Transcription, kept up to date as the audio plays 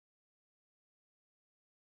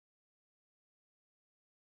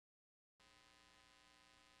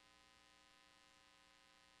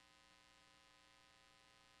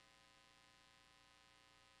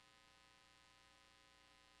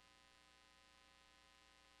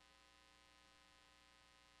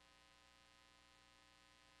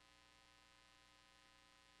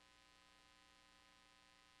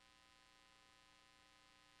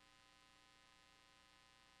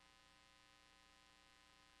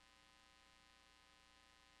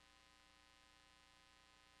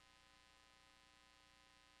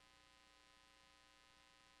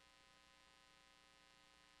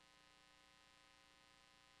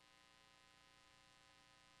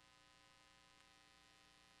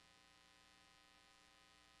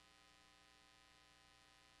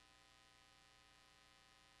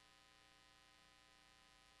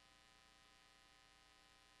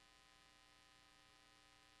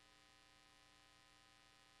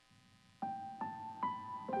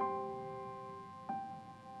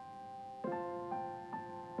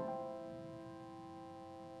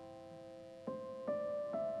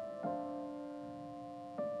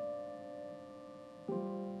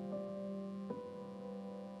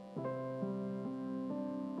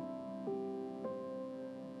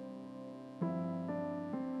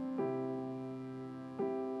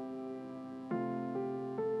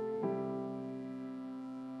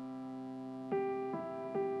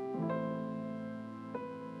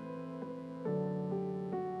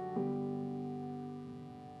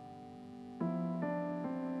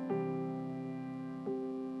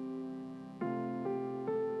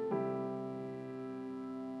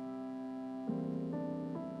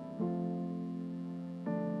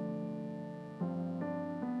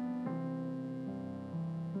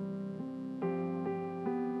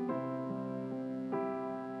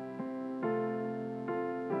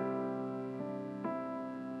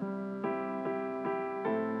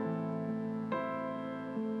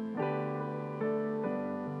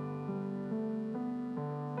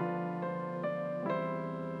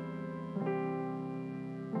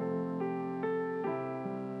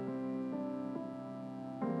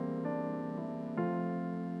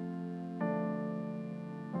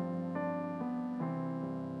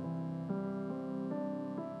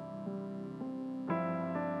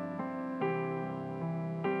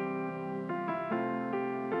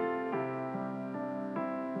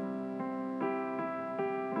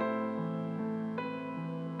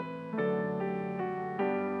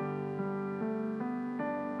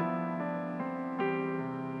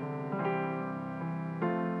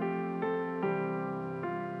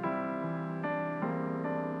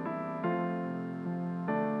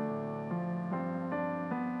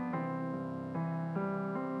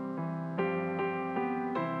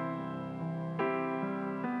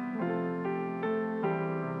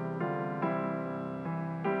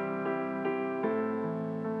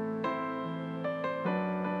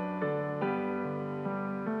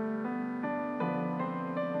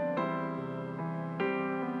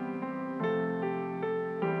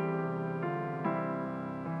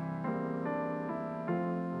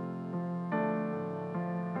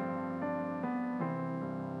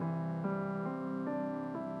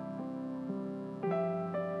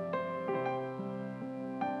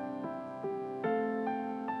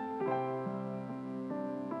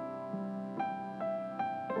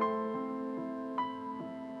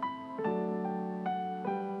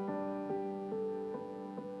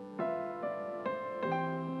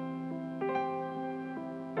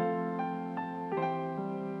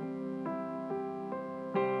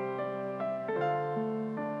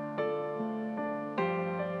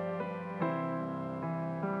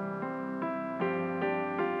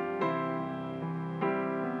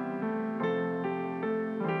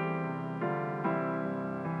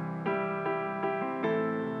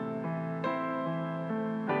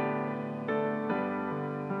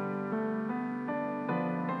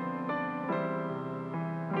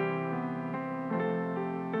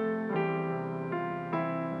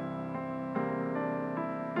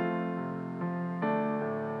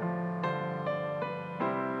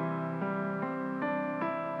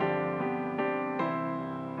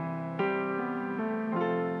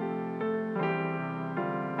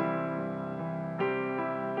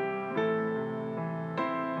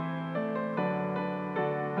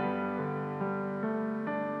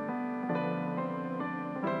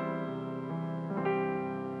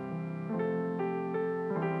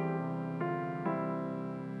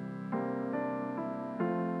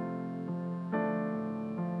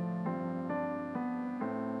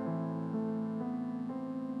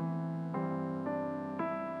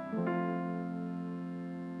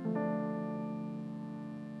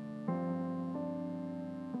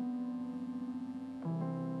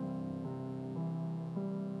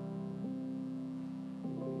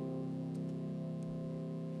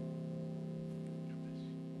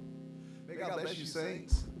God bless you,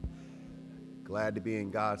 saints. Glad to be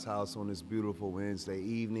in God's house on this beautiful Wednesday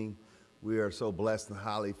evening. We are so blessed and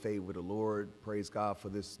highly favored with the Lord. Praise God for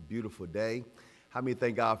this beautiful day. How many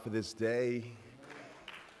thank God for this day?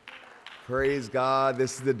 Praise God.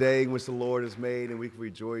 This is the day in which the Lord has made, and we can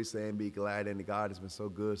rejoice and be glad. And God has been so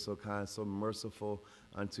good, so kind, so merciful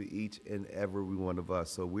unto each and every one of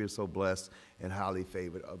us. So we're so blessed and highly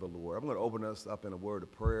favored of the Lord. I'm going to open us up in a word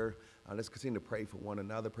of prayer. Let's continue to pray for one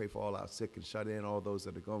another, pray for all our sick and shut in, all those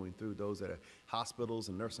that are going through, those that are hospitals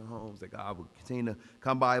and nursing homes, that God will continue to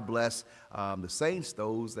come by, bless the saints,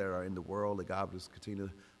 those that are in the world, that God will just continue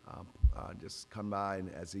to just come by,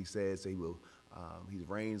 and as he says, he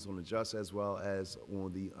reigns on the just as well as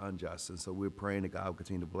on the unjust. And so we're praying that God will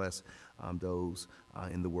continue to bless those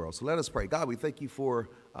in the world. So let us pray. God, we thank you for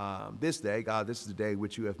this day. God, this is the day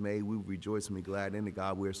which you have made. We rejoice and be glad in it.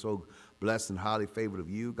 God, we're so blessed and highly favored of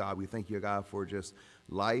you. God, we thank you, God, for just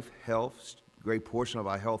life, health, great portion of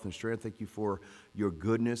our health and strength. Thank you for your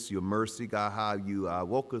goodness, your mercy, God, how you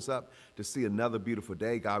woke us up to see another beautiful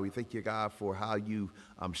day. God, we thank you, God, for how you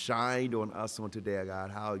shined on us on today,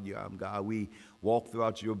 God, how you, God, we walk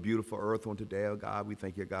throughout your beautiful earth on today, oh God. We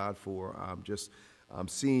thank you, God, for just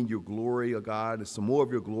seeing your glory, oh God, and some more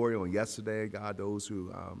of your glory on yesterday, God, those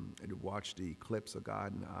who watched the eclipse, oh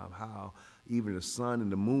God, and how even the sun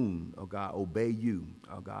and the moon, oh God, obey you,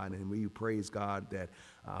 oh God, and we praise God that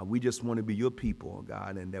we just want to be your people, oh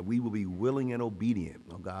God, and that we will be willing and obedient,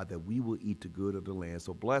 oh God, that we will eat the good of the land.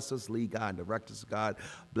 So bless us, lead God, and direct us, God.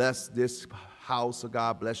 Bless this house, oh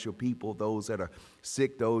God. Bless your people, those that are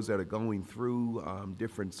sick, those that are going through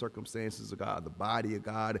different circumstances, oh God, the body of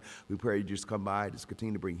God. We pray you just come by, just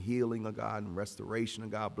continue to bring healing, oh God, and restoration, oh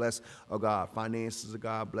God. Bless, oh God, finances, oh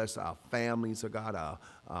God. Bless our families, oh God, our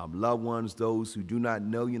loved ones, those who do not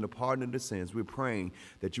know you in the pardon of their sins. We're praying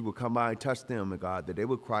that you will come by and touch them, oh God, that they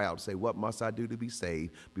will cry out and say, what must I do to be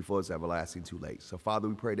saved before it's everlasting too late? So, Father,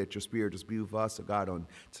 we pray that your spirit just be with us, oh God, on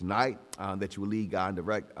tonight, that you will lead, God, and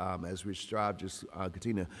direct as we strive, just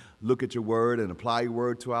continue to look at your word and apply your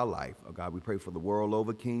word to our life. Oh God, we pray for the world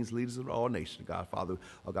over, kings, leaders of all nations, God. Father,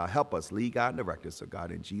 oh God, help us, lead, God, and direct us, oh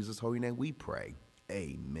God. In Jesus' holy name we pray.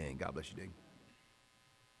 Amen. God bless you, Dave.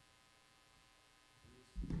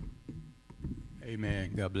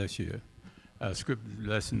 Amen. God bless you. Scripture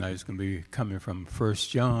lesson tonight is going to be coming from 1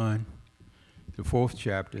 John, the 4th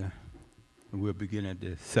chapter, and we'll begin at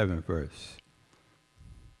the 7th verse.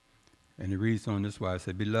 And it reads on this way. I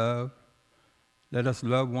said, Beloved, let us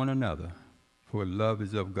love one another, for love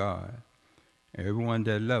is of God. And everyone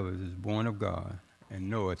that loveth is born of God and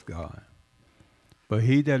knoweth God. But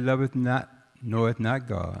he that loveth not knoweth not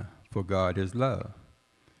God, for God is love.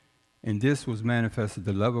 And this was manifested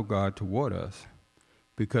the love of God toward us,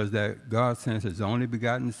 because that God sent his only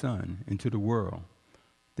begotten Son into the world,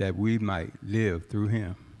 that we might live through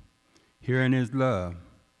him. Herein is love,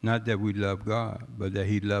 not that we love God, but that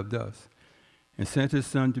he loved us, and sent his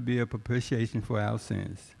Son to be a propitiation for our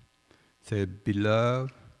sins. Said,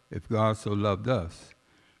 Beloved, if God so loved us,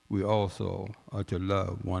 we also are to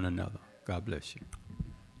love one another. God bless you.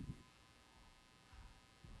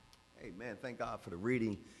 Amen. Thank God for the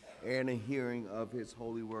reading and the hearing of his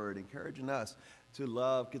holy word, encouraging us to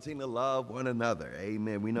love, continue to love one another.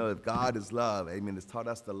 Amen. We know that God is love. Amen. It's taught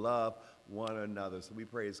us to love one another. So we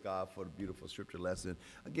praise God for the beautiful scripture lesson.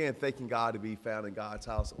 Again, thanking God to be found in God's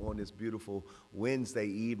house on this beautiful Wednesday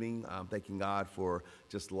evening. Thanking God for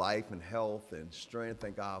just life and health and strength.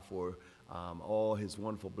 Thank God for all his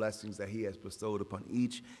wonderful blessings that he has bestowed upon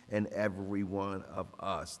each and every one of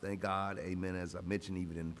us. Thank God, amen, as I mentioned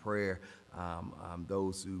even in prayer,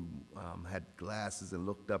 those who had glasses and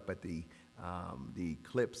looked up at the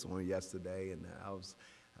eclipse on yesterday, and I was,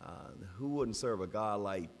 who wouldn't serve a God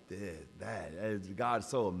like that? God is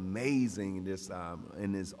so amazing in this,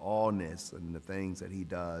 in his allness and the things that he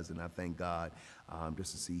does, and I thank God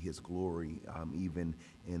just to see his glory even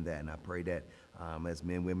in that. And I pray that as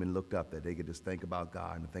men and women looked up, that they could just think about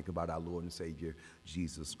God and think about our Lord and Savior,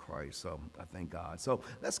 Jesus Christ. So I thank God. So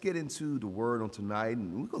let's get into the word on tonight.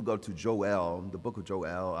 And we're going to go to Joel, the book of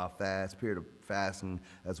Joel, our period of fasting,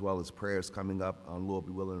 as well as prayers coming up on Lord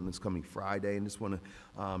be willing on this coming Friday. And just want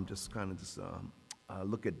to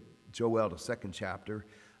look at Joel, the 2nd chapter.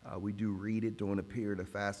 We do read it during a period of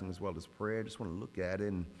fasting as well as prayer. Just want to look at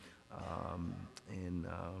it and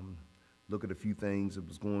look at a few things that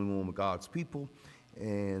was going on with God's people,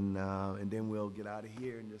 and then we'll get out of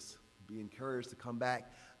here and just be encouraged to come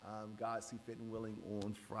back, God see fit and willing,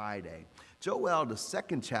 on Friday. Joel, the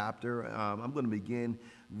 2nd chapter, I'm going to begin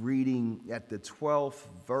reading at the 12th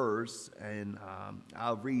verse, and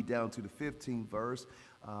I'll read down to the 15th verse,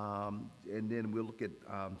 and then we'll look at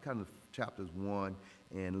kind of chapters 1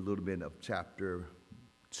 and a little bit of chapter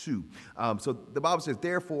 2. So the Bible says,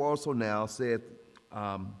 therefore also now saith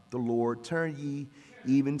the Lord, turn ye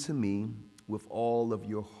even to me with all of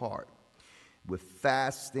your heart, with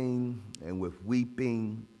fasting and with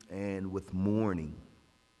weeping and with mourning,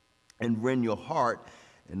 and rend your heart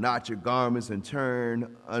and not your garments, and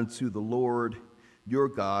turn unto the Lord your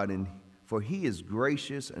God, and for he is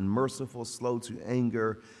gracious and merciful, slow to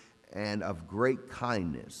anger, and of great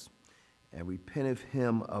kindness, and repenteth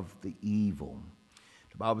him of the evil.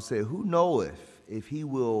 The Bible says, who knoweth if he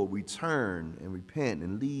will return and repent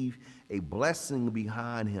and leave a blessing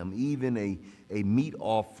behind him, even a meat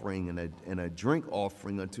offering and a drink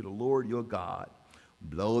offering unto the Lord your God?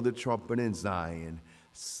 Blow the trumpet in Zion,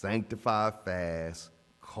 sanctify a fast,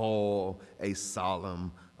 call a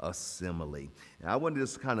solemn assembly. And I want to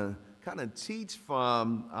just kind of teach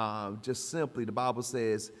from just simply, the Bible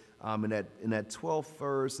says in that 12th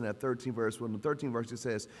verse and that 13th verse, well, in the 13th verse it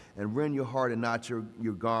says, and rend your heart and not your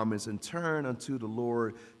garments, and turn unto the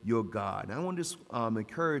Lord your God. And I want to just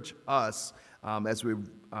encourage us as we're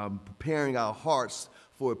preparing our hearts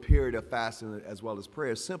for a period of fasting as well as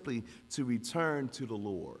prayer, simply to return to the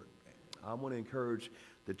Lord. I want to encourage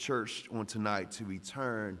the church on tonight to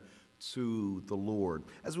return to the Lord.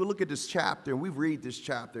 As we look at this chapter, and we read this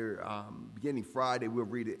chapter beginning Friday, we'll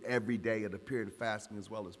read it every day of the period of fasting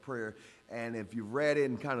as well as prayer. And if you've read it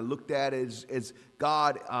and kind of looked at it, it's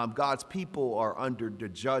God's people are under the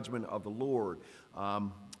judgment of the Lord.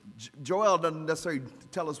 Joel doesn't necessarily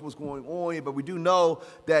tell us what's going on here, but we do know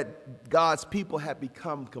that God's people have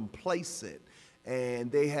become complacent.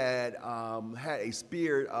 And they had had a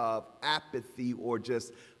spirit of apathy or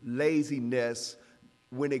just laziness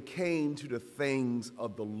when it came to the things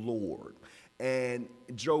of the Lord. And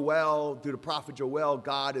Joel, through the prophet Joel,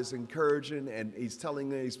 God is encouraging, and he's telling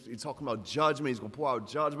them, he's talking about judgment. He's going to pour out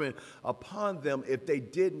judgment upon them if they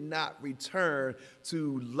did not return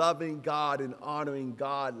to loving God and honoring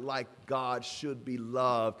God like God should be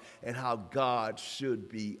loved and how God should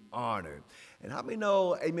be honored. And how many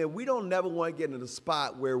know, amen, we don't never want to get in the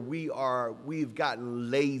spot where we've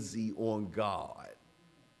gotten lazy on God.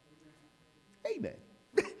 Amen.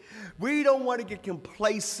 We don't want to get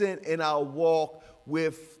complacent in our walk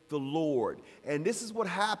with the Lord. And this is what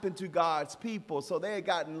happened to God's people. So they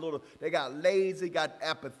got lazy, got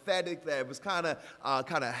apathetic. They was kind of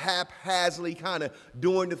haphazardly kind of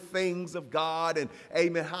doing the things of God. And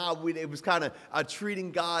amen, it was kind of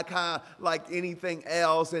treating God kind of like anything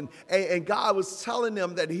else. And God was telling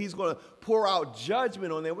them that he's going to pour out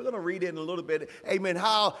judgment on them. We're going to read it in a little bit. Amen,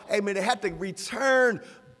 they had to return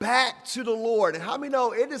back to the Lord. And how many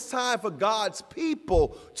know it is time for God's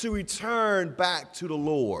people to return back to the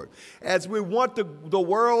Lord? As we want the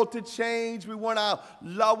world to change, we want our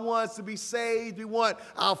loved ones to be saved, we want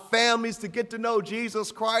our families to get to know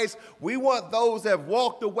Jesus Christ, we want those that have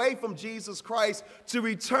walked away from Jesus Christ to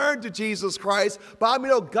return to Jesus Christ. But how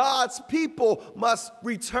many know God's people must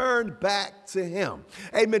return back to him?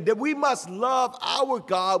 Amen. That we must love our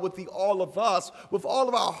God with all of us, with all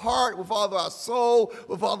of our heart, with all of our soul,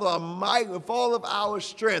 with all of our might, with all of our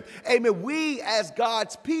strength. Amen. We as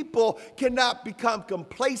God's people cannot become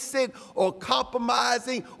complacent or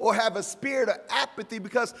compromising or have a spirit of apathy,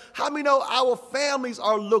 because how many know our families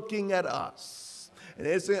are looking at us? And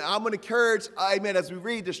I'm going to encourage, amen, as we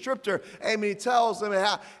read the scripture, amen, he tells them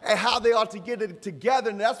how they ought to get it together.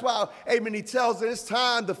 And that's why, amen, he tells them it's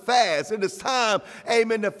time to fast. And it's time,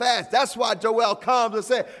 amen, to fast. That's why Joel comes and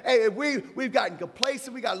says, hey, we've gotten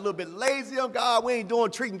complacent. We got a little bit lazy on God. We ain't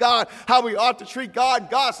treating God how we ought to treat God. And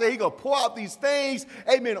God said he's going to pour out these things,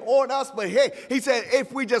 amen, on us. But hey, he said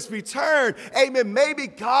if we just return, amen, maybe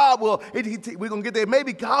God will, we're going to get there,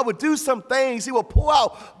 maybe God will do some things. He will pour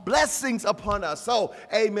out blessings upon us. So,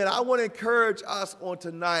 amen, I want to encourage us on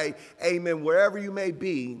tonight, amen, wherever you may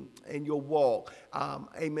be in your walk,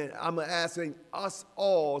 amen, I'm asking us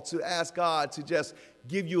all to ask God to just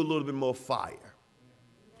give you a little bit more fire.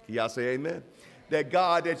 Can y'all say amen? That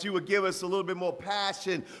God, that you would give us a little bit more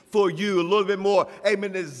passion for you, a little bit more,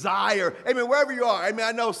 amen, desire, amen, wherever you are. Amen,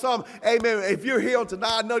 I know some, amen, if you're here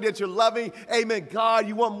tonight, I know that you're loving, amen, God,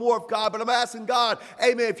 you want more of God, but I'm asking God,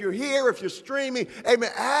 amen, if you're here, if you're streaming,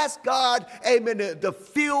 amen, ask God, amen, to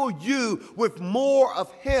fill you with more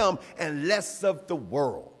of him and less of the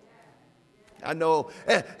world. I know.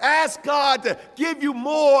 Ask God to give you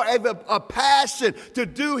more of a passion to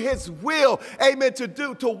do his will. Amen.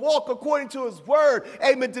 To walk according to his word.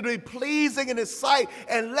 Amen. To be pleasing in his sight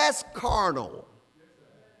and less carnal.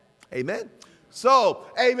 Amen. So,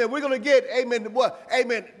 amen, we're going to get, amen, what?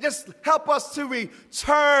 Amen, just help us to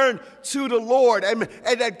return to the Lord. Amen.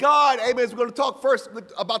 And that God, amen, we're going to talk first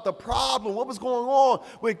about the problem, what was going on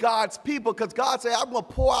with God's people, because God said, I'm going to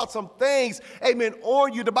pour out some things, amen,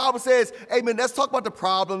 on you. The Bible says, amen, let's talk about the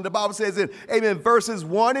problem. The Bible says in, amen, verses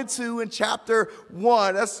 1 and 2 in chapter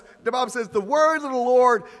 1, the Bible says, the word of the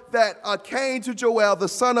Lord that came to Joel, the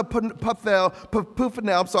son of Puphanel,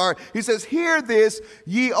 he says, hear this,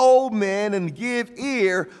 ye old men, and give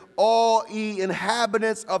ear, all ye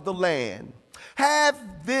inhabitants of the land. Have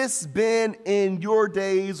this been in your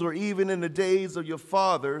days, or even in the days of your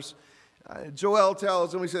fathers? Joel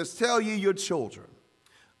tells them, he says, tell ye your children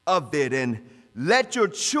of it, and let your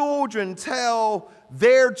children tell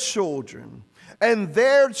their children, and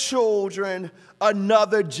their children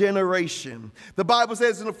another generation. The Bible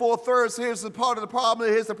says in the fourth verse, here's the part of the problem,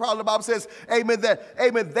 here's the problem. The Bible says, amen, that,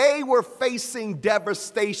 amen, they were facing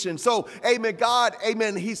devastation. So, amen, God,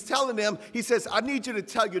 amen, he's telling them, he says, I need you to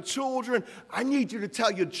tell your children, I need you to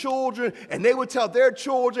tell your children, and they will tell their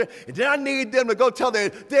children, and then I need them to go tell their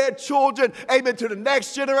children, amen, to the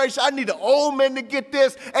next generation. I need the old men to get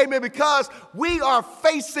this, amen, because we are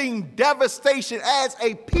facing devastation as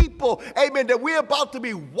a people, amen, that we're about to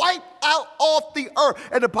be wiped out off the earth.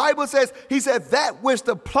 And the Bible says, he said, that which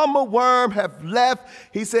the plumber worm have left,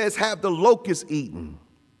 he says, have the locusts eaten.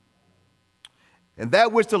 And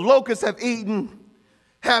that which the locusts have eaten,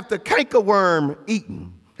 have the cankerworm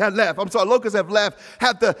eaten. Locusts have left,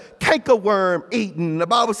 have the cankerworm eaten. The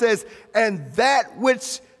Bible says, and that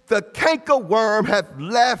which the cankerworm have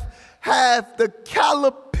left, have the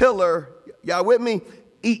caterpillar, y'all with me,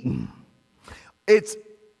 eaten. It's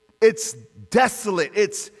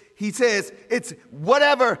desolate. He says, it's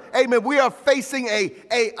whatever, amen, we are facing a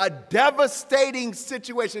devastating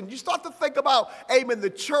situation. You start to think about, amen,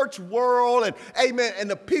 the church world and, amen, and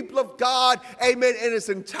the people of God, amen, in its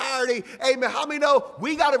entirety. Amen, how many know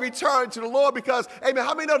we got to return to the Lord because, amen,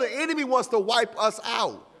 how many know the enemy wants to wipe us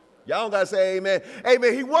out? Y'all don't got to say amen.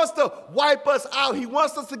 Amen. He wants to wipe us out. He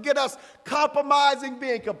wants us to get us compromising,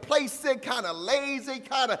 being complacent, kind of lazy,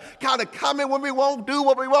 kind of coming when we won't do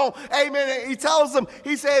what we want. Amen. And he tells them,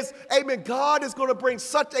 he says, amen, God is going to bring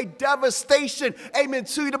such a devastation, amen,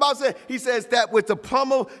 to you. The Bible says, he says, that which the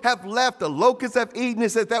plumber have left, the locusts have eaten. He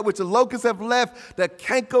says, that which the locusts have left, the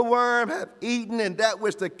cankerworm have eaten, and that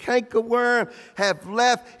which the cankerworm have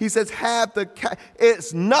left, he says,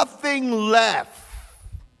 it's nothing left.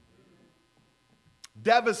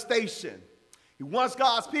 Devastation. He wants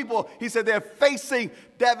God's people, he said they're facing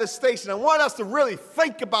devastation. I want us to really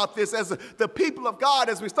think about this as the people of God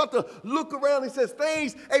as we start to look around. He says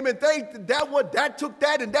things, amen, that took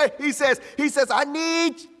that and that. He says, I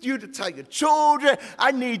need you to tell your children. I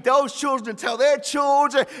need those children to tell their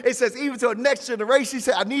children. It says even to the next generation. He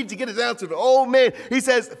said, I need to get it down to the old men. He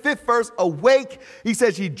says, fifth verse, awake. He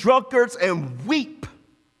says, ye drunkards, and weep.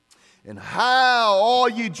 And how all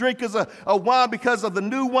ye drinkers of wine because of the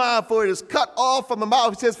new wine, for it is cut off from the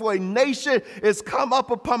mouth. He says, for a nation is come up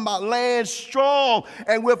upon my land strong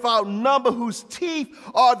and without number, whose teeth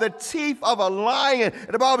are the teeth of a lion.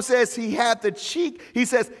 And the Bible says he hath the cheek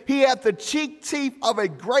teeth of a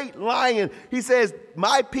great lion. He says,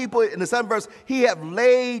 my people, in the 7th verse, he have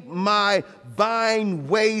laid my vine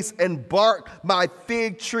waste and bark my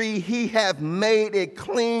fig tree. He have made it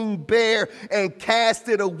clean bare and cast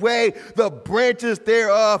it away. The branches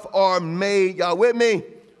thereof are made, y'all with me,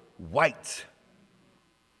 white.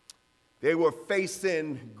 They were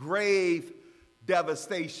facing grave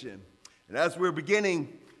devastation. And as we're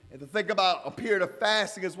beginning to think about a period of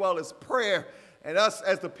fasting as well as prayer, and us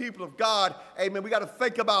as the people of God, amen, we got to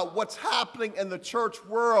think about what's happening in the church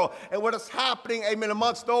world and what is happening, amen,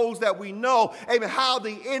 amongst those that we know, amen, how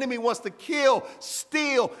the enemy wants to kill,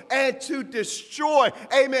 steal, and to destroy,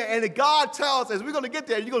 amen. And God tells us, we're going to get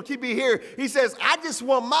there, you're going to keep me here. He says, I just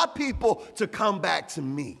want my people to come back to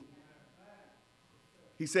me.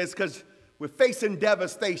 He says, because we're facing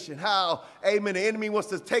devastation. How, amen, the enemy wants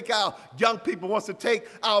to take our young people, wants to take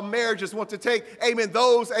our marriages, wants to take, amen,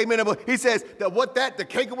 those, amen. He says that the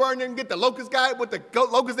cankerworm didn't get, the locust guy, what the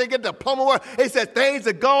locust didn't get, the plumber worm. He says things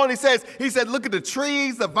are gone. He said, look at the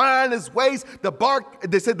trees, the vine is waste, the bark,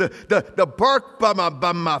 they said the bark by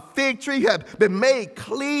my fig tree have been made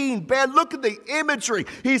clean, bare. Look at the imagery.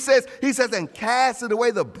 He says, and cast it away,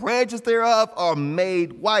 the branches thereof are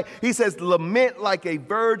made white. He says, lament like a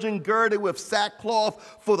virgin girded with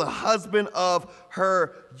sackcloth for the husband of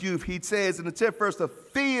her youth. He says in the 10th verse, the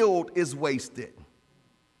field is wasted,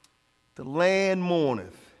 the land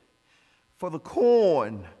mourneth, for the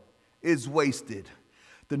corn is wasted,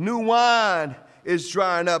 the new wine is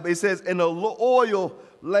drying up. It says in the oil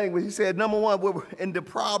language, he said, number one, and the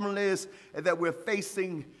problem is that we're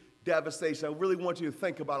facing devastation. I really want you to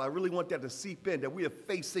think about it. I really want that to seep in, that we are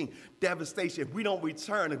facing devastation. If we don't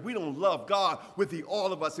return, if we don't love God with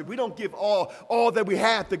all of us, if we don't give all that we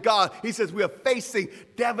have to God, he says we are facing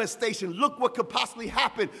devastation. Look what could possibly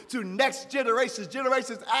happen to next generations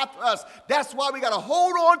after us. That's why we got to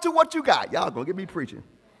hold on to what you got. Y'all going to get me preaching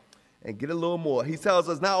and get a little more. He tells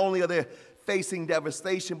us not only are there facing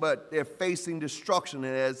devastation, but they're facing destruction.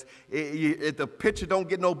 And as the picture don't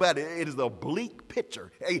get no better, it is a bleak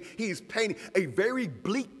picture. He's painting a very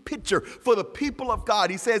bleak picture for the people of God.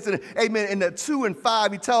 He says, amen, in the 2 and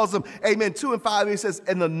 5, he tells them, amen, 2 and 5, he says,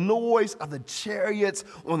 and the noise of the chariots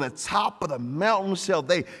on the top of the mountain shall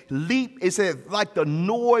they leap. It says, like the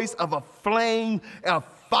noise of a flame, a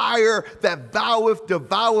fire that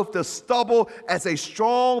devoureth the stubble, as a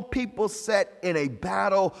strong people set in a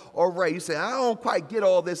battle array. You say, I don't quite get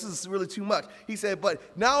all this. This is really too much. He said,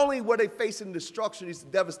 but not only were they facing destruction,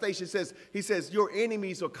 devastation, he says, your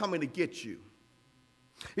enemies are coming to get you.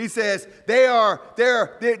 He says they're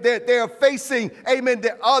facing, amen,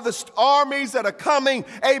 the other armies that are coming,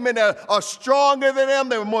 amen, that are stronger than them.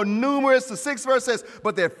 They're more numerous. The 6th verse says,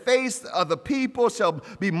 but their face of the people shall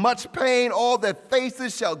be much pain. All their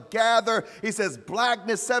faces shall gather. He says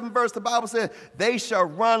blackness. 7th verse, the Bible says, they shall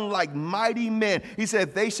run like mighty men. He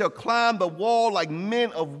said they shall climb the wall like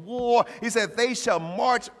men of war. He said they shall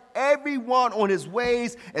march everyone on his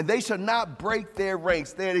ways, and they shall not break their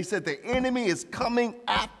ranks. There, he said, the enemy is coming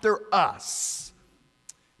after us.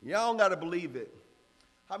 Y'all don't got to believe it.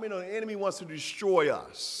 How many know the enemy wants to destroy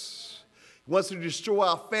us? He wants to destroy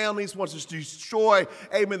our families, wants to destroy,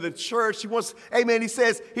 amen, the church. He wants, amen, he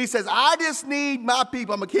says, I just need my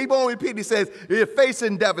people. I'm going to keep on repeating. He says, they're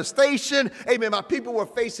facing devastation. Amen, my people were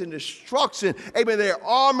facing destruction. Amen, their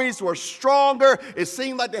armies were stronger. It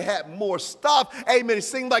seemed like they had more stuff. Amen, it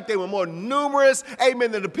seemed like they were more numerous.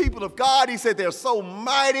 Amen, than the people of God. He said, they're so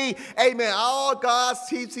mighty. Amen, all God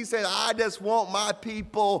teaches, he said, I just want my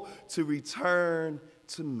people to return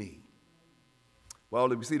to me. Well,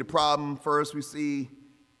 if we see the problem, first we see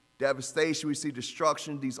devastation, we see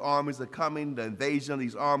destruction. These armies are coming, the invasion of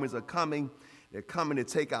these armies are coming. They're coming to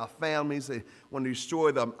take our families. They want to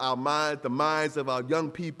destroy the minds of our young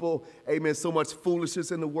people. Amen, so much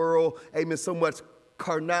foolishness in the world. Amen, so much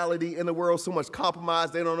carnality in the world, so much compromise.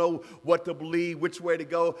 They don't know what to believe, which way to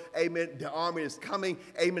go. Amen. The army is coming.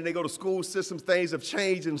 Amen. They go to school systems. Things have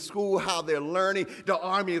changed in school, how they're learning. The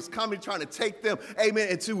army is coming, trying to take them, amen,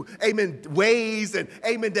 into, amen, ways and,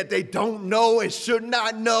 amen, that they don't know and should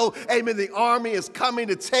not know. Amen. The army is coming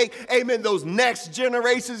to take, amen, those next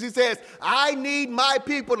generations. He says, I need my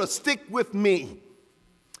people to stick with me.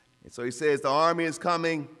 And so he says, the army is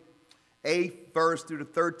coming. 8th verse through the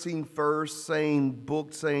 13th verse, same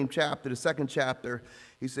book, same chapter, the 2nd chapter,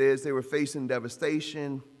 he says they were facing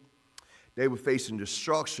devastation. They were facing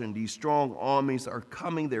destruction. These strong armies are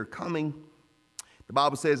coming. They're coming. The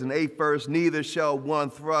Bible says in the 8th verse, neither shall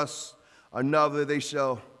one thrust another. They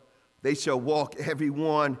shall walk every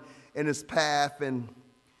one in his path. And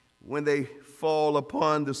when they fall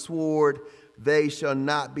upon the sword, they shall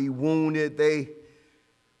not be wounded. The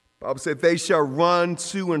Bible said they shall run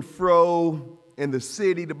to and fro in the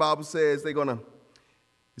city. The Bible says it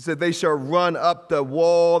said they shall run up the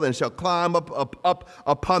wall and shall climb up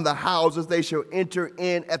upon the houses. They shall enter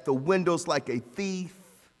in at the windows like a thief.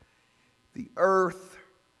 The earth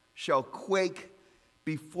shall quake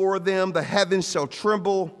before them. The heavens shall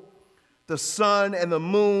tremble. The sun and the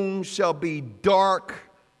moon shall be dark,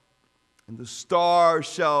 and the stars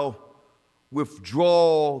shall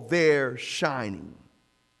withdraw their shining.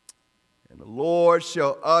 And the Lord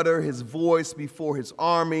shall utter his voice before his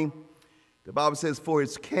army. The Bible says, for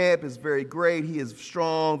his camp is very great. He is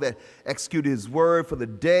strong that executed his word. For the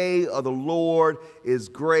day of the Lord is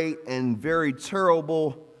great and very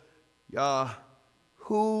terrible.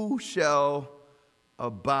 Who shall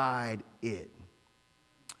abide it?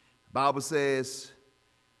 The Bible says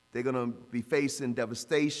they're going to be facing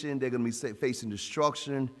devastation. They're going to be facing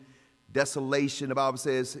destruction, desolation. The Bible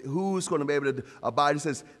says, who's going to be able to abide? It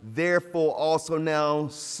says, therefore also now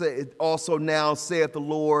saith the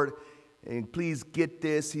Lord. And please get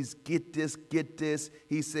this. Get this.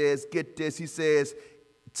 He says, get this. He says,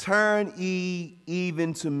 turn ye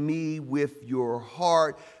even to me with your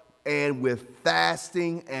heart. and with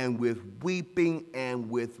fasting and with weeping and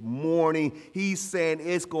with mourning. He's saying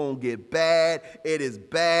it's going to get bad. It is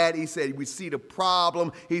bad. He said, we see the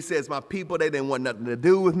problem. He says, my people, they didn't want nothing to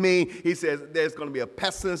do with me. He says, there's going to be a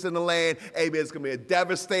pestilence in the land. Amen. It's going to be a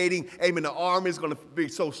devastating. Amen. The army is going to be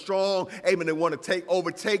so strong. Amen. They want to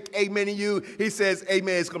overtake. Amen. In you. He says,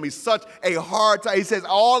 amen. It's going to be such a hard time. He says,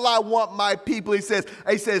 all I want my people. He says,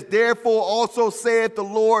 therefore also saith the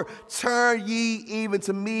Lord, turn ye even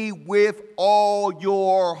to me with all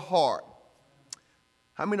your heart.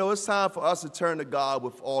 How many know it's time for us to turn to God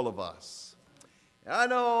with all of us? I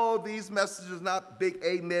know these messages are not big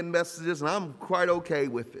amen messages, and I'm quite okay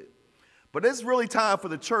with it. But it's really time for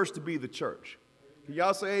the church to be the church. Can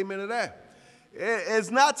y'all say amen to that?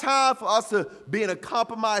 It's not time for us to be in a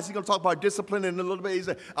compromise. He's going to talk about discipline in a little bit. He's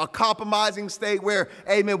a compromising state where,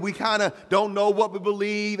 amen, we kind of don't know what we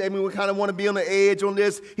believe. Amen, we kind of want to be on the edge on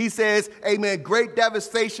this. He says, amen, great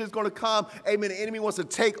devastation is going to come. Amen, the enemy wants to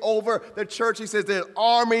take over the church. He says there's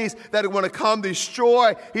armies that are going to come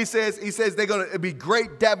destroy. He says they're going to be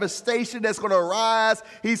great devastation that's going to arise.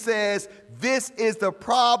 He says, this is the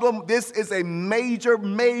problem. This is a major,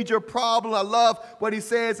 major problem. I love what he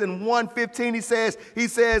says in 1:15. He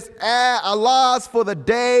says, alas for the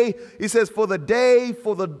day. He says, for the day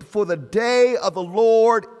of the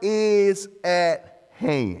Lord is at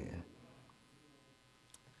hand.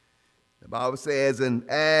 The Bible says, and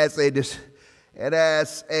as a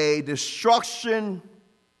destruction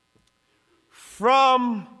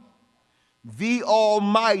from the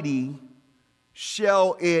Almighty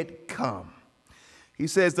shall it come. He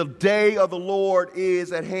says, the day of the Lord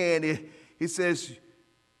is at hand. He says,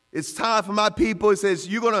 it's time for my people. He says,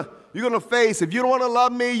 you're gonna face, if you don't want to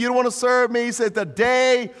love me, you don't want to serve me. He says, the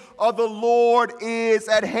day of the Lord is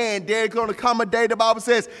at hand. There's going to come a day, the Bible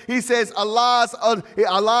says. He says, alas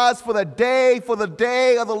for the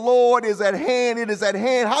day of the Lord is at hand. It is at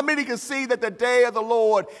hand. How many can see that the day of the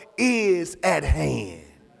Lord is at hand?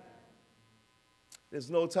 There's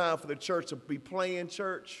no time for the church to be playing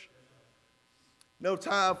church. No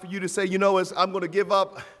time for you to say, I'm going to give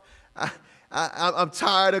up. I'm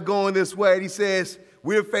tired of going this way. And he says,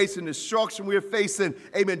 we're facing destruction. We're facing,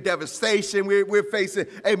 amen, devastation. We're facing,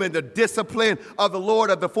 amen, the discipline of the Lord.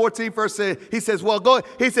 Of the 14th verse, he says, well, go.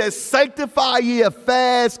 He says, sanctify ye a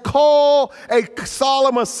fast, call a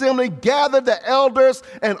solemn assembly, gather the elders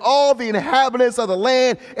and all the inhabitants of the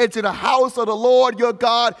land into the house of the Lord your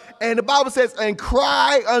God. And the Bible says, and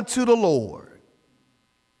cry unto the Lord.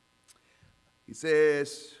 He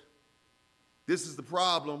says, this is the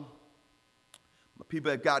problem.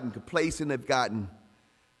 People have gotten complacent, they've gotten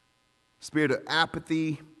spirit of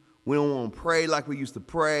apathy. We don't want to pray like we used to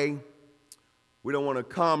pray. We don't want to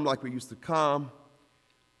come like we used to come.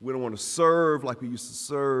 We don't want to serve like we used to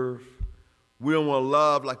serve. We don't want to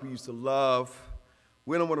love like we used to love.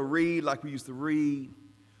 We don't want to read like we used to read.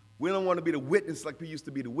 We don't want to be the witness like we used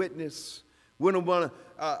to be the witness. We don't want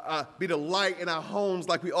to be the light in our homes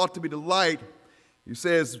like we ought to be the light. He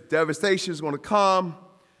says devastation is going to come.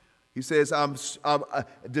 He says,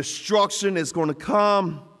 destruction is going to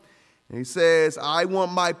come. And he says, I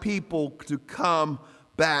want my people to come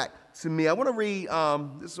back to me. I want to read,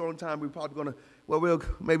 this is the only time we're probably going to, we'll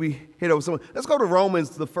maybe hit over someone. Let's go to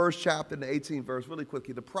Romans, the 1st chapter, and the 18th verse, really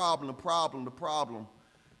quickly. The problem.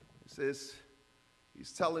 It says,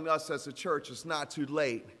 he's telling us as a church, it's not too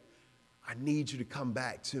late. I need you to come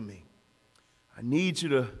back to me. I need you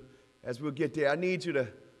to, as we'll get there, I need you to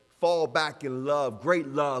fall back in love, great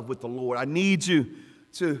love with the Lord. I need you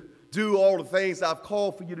to do all the things I've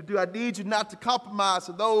called for you to do. I need you not to compromise,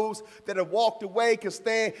 so those that have walked away can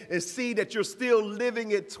stand and see that you're still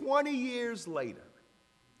living it 20 years later.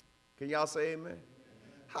 Can y'all say amen?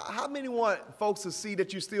 How many want folks to see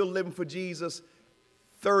that you're still living for Jesus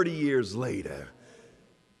 30 years later?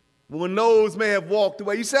 When those may have walked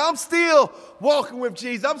away, you say, I'm still walking with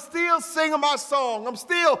Jesus. I'm still singing my song. I'm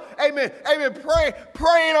still, amen,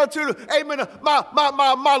 praying unto,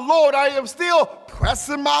 my Lord. I am still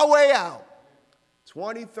pressing my way out.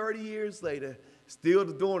 20, 30 years later, still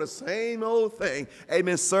doing the same old thing.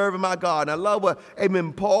 Amen, serving my God. And I love what,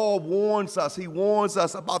 amen, Paul warns us. He warns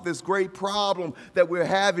us about this great problem that we're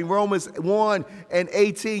having. Romans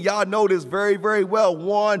 1:18. Y'all know this very, very well.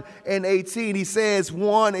 1:18. He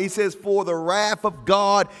says, for the wrath of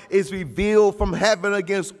God is revealed from heaven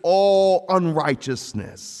against all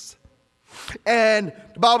unrighteousness. And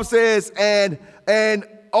the Bible says, and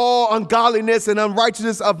all ungodliness and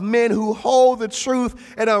unrighteousness of men who hold the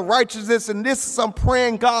truth and unrighteousness. And this is, I'm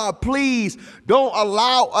praying, God, please don't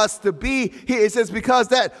allow us to be here. It says, because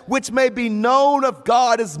that which may be known of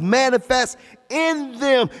God is manifest in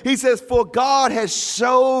them. He says, for God has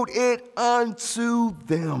showed it unto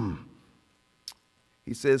them.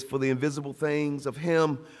 He says, for the invisible things of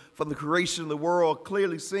him from the creation of the world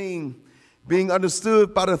clearly seen, being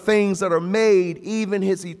understood by the things that are made, even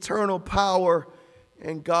his eternal power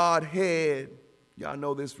and Godhead. Y'all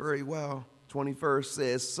know this very well. 21st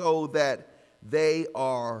says, so that they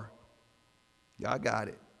are, y'all got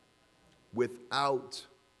it, without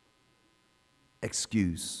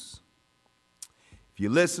excuse. If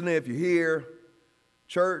you're listening, if you're here,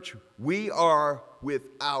 church, we are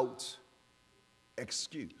without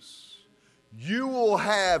excuse. You will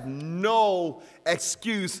have no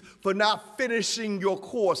excuse for not finishing your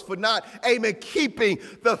course, for not, amen, keeping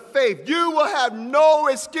the faith. You will have no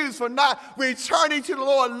excuse for not returning to the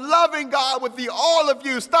Lord, loving God with all of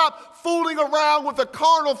you. Stop fooling around with the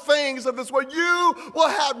carnal things of this world. You will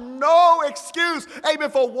have no excuse, amen,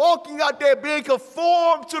 for walking out there being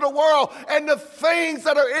conformed to the world and the things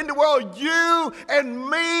that are in the world. You and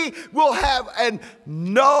me will have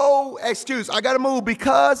no excuse. I got to move,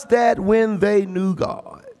 because that when they knew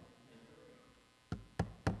God,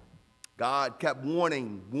 God kept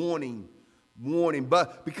warning,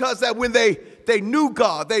 but because that when they knew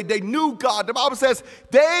God, they knew God, the Bible says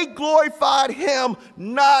they glorified him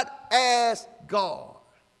not as God.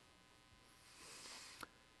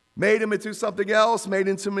 Made him into something else, made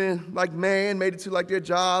into like man, made it to like their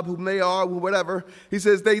job, who they are, whatever. He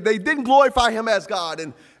says they didn't glorify him as God.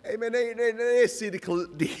 And amen, they see the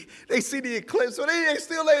eclipse, so they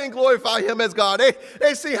didn't glorify him as God.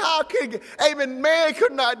 They see how amen, man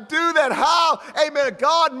could not do that. How, amen,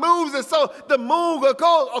 God moves, and so the moon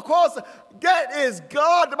across. That is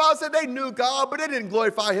God. The Bible said they knew God, but they didn't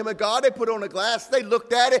glorify him as God. They put on a glass. They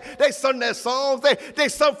looked at it. They sung their songs.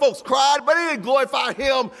 Some folks cried, but they didn't glorify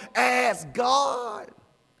him as God.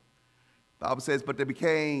 The Bible says, but they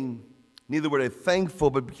became, neither were they thankful,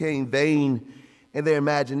 but became vain in their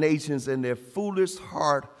imaginations, and their foolish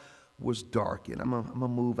heart was darkened. I'm going to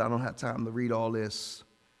move. I don't have time to read all this.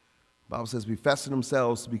 The Bible says, professing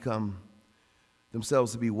themselves to become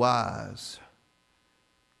themselves to be wise,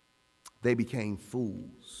 they became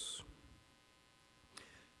fools.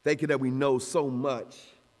 Thinking that we know so much.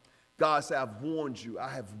 God said, I've warned you. I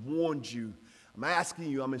have warned you. I'm asking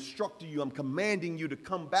you, I'm instructing you, I'm commanding you to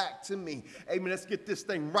come back to me. Amen, let's get this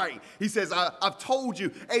thing right. He says, I've told you,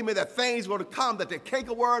 amen, that things are going to come, that the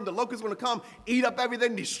cankerworm, the locust is going to come, eat up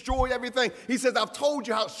everything, destroy everything. He says, I've told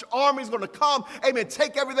you how armies going to come, amen,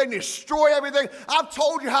 take everything, destroy everything. I've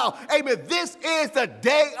told you how, amen, this is the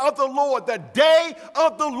day of the Lord. The day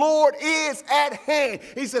of the Lord is at hand.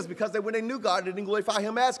 He says, because when they knew God, they didn't glorify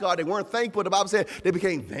him as God. They weren't thankful. The Bible said they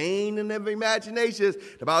became vain in their imaginations.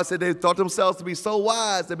 The Bible said they thought themselves to be so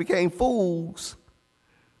wise, they became fools.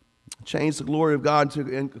 Changed the glory of God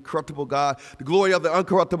into incorruptible God, the glory of the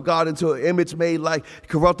uncorruptible God into an image made like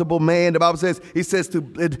corruptible man. The Bible says, he says,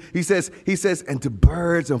 and to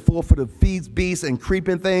birds and four-footed beasts and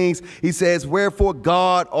creeping things. He says, wherefore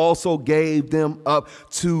God also gave them up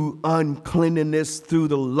to uncleanness through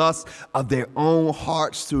the lust of their own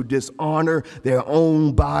hearts, to dishonor their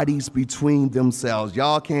own bodies between themselves.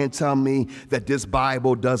 Y'all can't tell me that this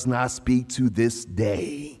Bible does not speak to this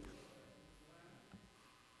day.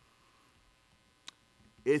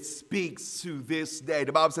 It speaks to this day.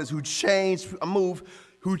 The Bible says, who changed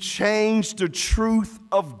the truth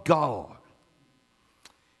of God.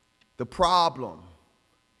 The problem,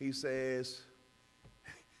 he says,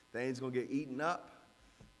 things going to get eaten up.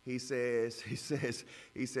 He says,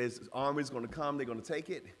 army's going to come, they're going to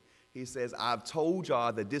take it. He says, I've told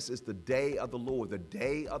y'all that this is the day of the Lord. The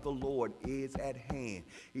day of the Lord is at hand.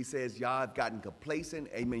 He says, y'all have gotten complacent.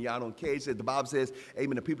 Amen. Y'all don't care. He said, the Bible says,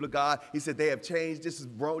 amen, the people of God. He said, they have changed. This is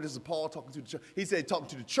Rome. This is Paul talking to the church. He said, talking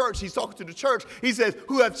to the church. He's talking to the church. He says,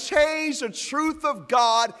 who have changed the truth of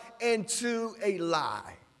God into a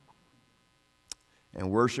lie.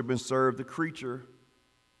 And worship and serve the creature,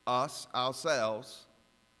 ourselves,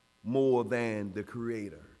 more than the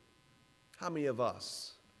Creator. How many of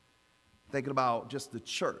us, thinking about just the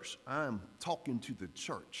church, I'm talking to the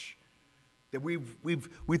church, that we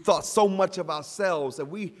thought so much of ourselves that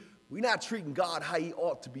we're not treating God how he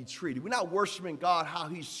ought to be treated. We're not worshiping God how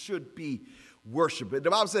he should be worship. The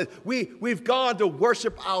Bible says we've gone to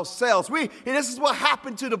worship ourselves. And this is what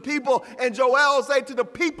happened to the people. And Joel said to the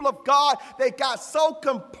people of God, they got so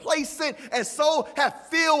complacent and so have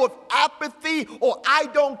filled with apathy, or I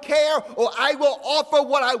don't care, or I will offer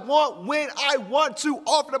what I want when I want to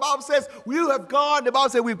offer. The Bible says the Bible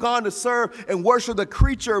says we've gone to serve and worship the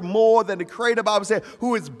creature more than the Creator. The Bible says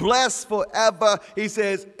who is blessed forever. He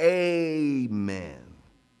says, amen.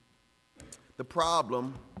 The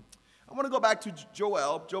problem, I want to go back to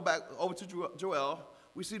Joel, back over to Joel.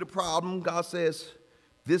 We see the problem. God says,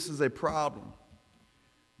 this is a problem.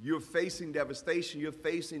 You're facing devastation. You're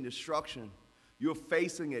facing destruction. You're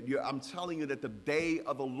facing it. I'm telling you that the day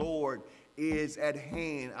of the Lord is at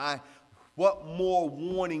hand. What more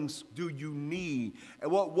warnings do you need?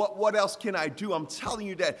 And what else can I do? I'm telling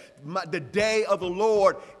you that the day of the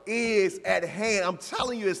Lord is at hand. I'm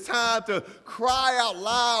telling you it's time to cry out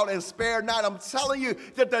loud and spare not. I'm telling you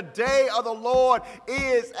that the day of the Lord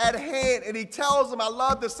is at hand. And he tells them, I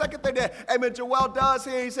love the second thing that, amen, Joel does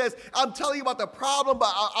here. He says, I'm telling you about the problem,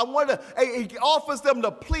 but I want to, he offers them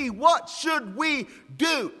the plea. What should we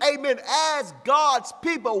do? Amen. As God's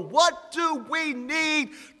people, what do we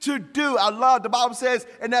need to do? I love the Bible says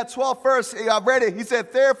in that 12th verse, I read it. He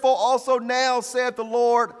said, therefore also now saith the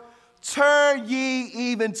Lord, turn ye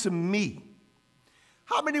even to me.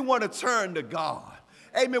 How many want to turn to God?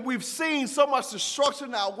 Amen. We've seen so much destruction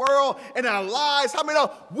in our world, in our lives. How many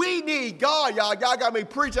know we need God, y'all? Y'all got me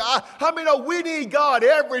preaching. How many know we need God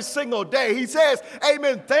every single day? He says,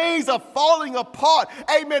 amen, things are falling apart.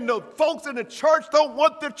 Amen. The folks in the church don't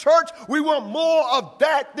want the church. We want more of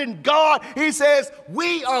that than God. He says,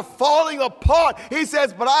 we are falling apart. He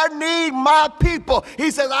says, but I need my people.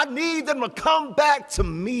 He says, I need them to come back to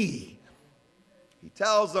me. He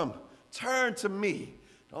tells them, turn to me.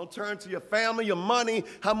 Don't turn to your family, your money,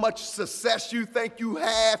 how much success you think you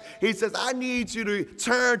have. He says, I need you to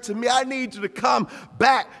turn to me. I need you to come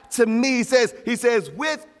back to me. He says,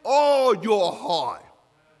 with all your heart.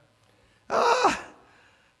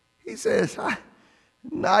 He says,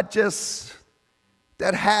 not just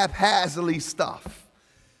that haphazardly stuff.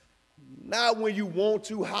 Not when you want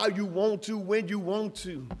to, how you want to, when you want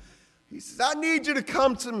to. He says, I need you to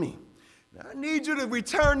come to me. I need you to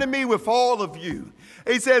return to me with all of you.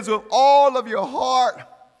 He says, with all of your heart.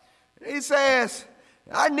 He says,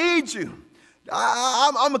 I need you.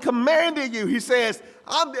 I'm commanding you. He says,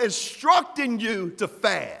 I'm instructing you to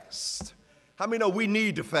fast. How many know we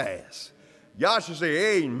need to fast? Y'all should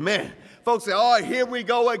say amen. Folks say, oh, here we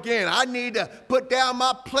go again. I need to put down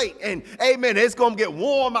my plate. And amen, it's going to get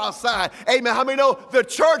warm outside. Amen. How many know the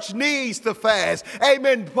church needs to fast?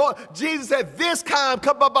 Amen. Jesus said this kind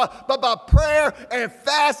come by prayer and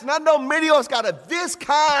fasting. I know many of us got this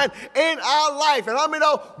kind in our life. And how many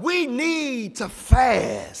know we need to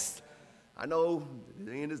fast? I know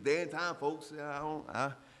in this day and time, folks,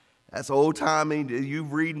 that's old time. You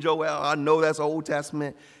reading Joel, I know that's Old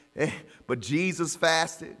Testament. But Jesus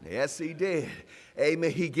fasted. Yes, he did.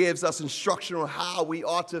 Amen. He gives us instruction on how we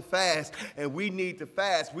ought to fast. And we need to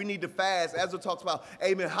fast. We need to fast. Ezra talks about,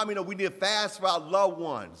 amen, how many know we need to fast for our loved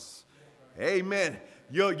ones? Amen.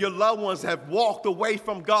 Your loved ones have walked away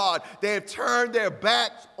from God. They have turned their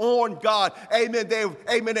backs on God. Amen.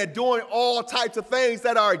 They're doing all types of things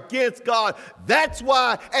that are against God. That's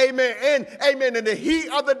why, amen, in the heat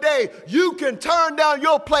of the day, you can turn down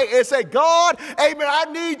your plate and say, God, amen,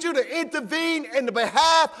 I need you to intervene in the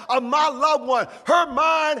behalf of my loved one. Her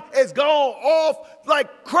mind is gone off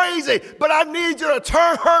like crazy, but I need you to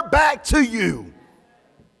turn her back to you.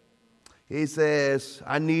 He says,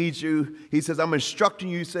 I need you. He says, I'm instructing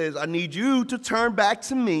you. He says, I need you to turn back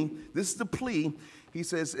to me. This is the plea. He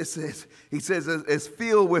says, it's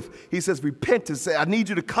filled with, he says, repentance. I need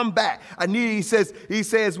you to come back. He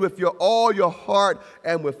says, with all your heart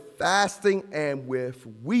and with fasting and with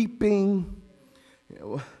weeping. You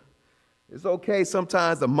know, it's okay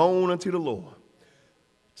sometimes to moan unto the Lord.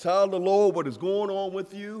 Tell the Lord what is going on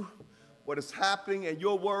with you, what is happening in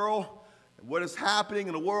your world. What is happening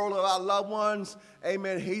in the world of our loved ones,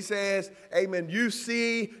 amen. He says, amen, you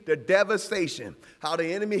see the devastation, how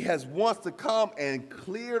the enemy has wants to come and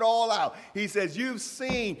clear it all out. He says, you've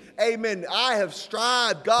seen, amen, I have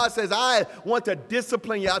strived. God says, I want to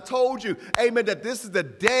discipline you. I told you, amen, that this is the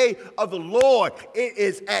day of the Lord. It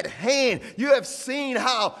is at hand. You have seen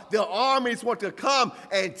how the armies want to come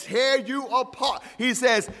and tear you apart. He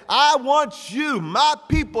says, I want you, my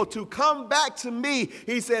people, to come back to me.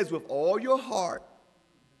 He says, with all your heart,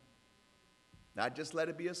 not just let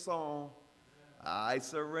it be a song, I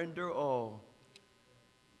surrender all,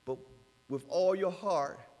 but with all your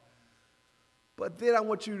heart. But then I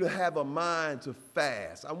want you to have a mind to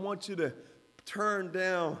fast. I want you to turn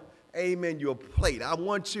down, amen, your plate. I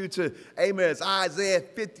want you to, amen, as Isaiah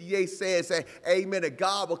 58 says, amen, that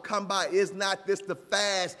God will come by. Is not this the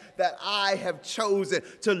fast that I have chosen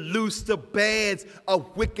to loose the bands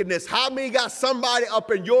of wickedness? How many got somebody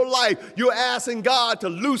up in your life you're asking God to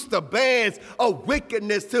loose the bands of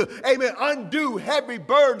wickedness, to, amen, undo heavy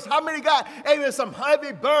burdens? How many got, amen, some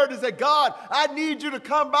heavy burdens that God, I need you to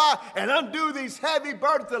come by and undo these heavy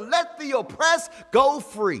burdens to let the oppressed go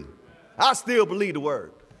free? I still believe the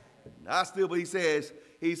word. I still believe,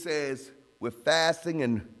 he says, with fasting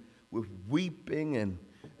and with weeping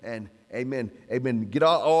and amen, get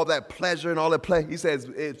all that pleasure and all that play. He says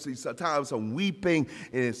it's sometimes some weeping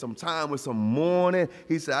and some time with some mourning.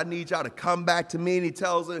 He said, I need y'all to come back to me. And he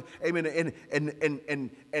tells them, amen,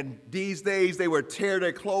 and these days they would tear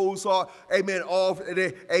their clothes off, amen,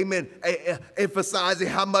 emphasizing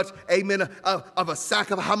how much, amen, of a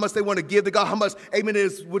sacrifice, how much they want to give to God, how much, amen,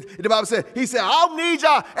 is what the Bible said. He said, I'll need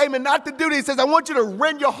y'all, amen, not to do this. He says, I want you to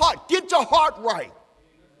rend your heart, get your heart right.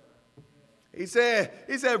 He said,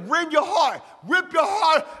 rend your heart, rip your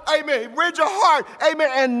heart, amen, rend your heart, amen,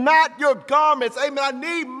 and not your garments, amen. I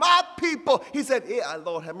need my people. He said,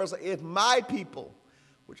 Lord have mercy, if my people,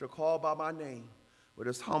 which are called by my name, would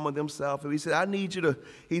just humble themselves. And he said, I need you to,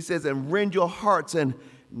 he says, and rend your hearts and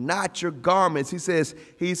not your garments. He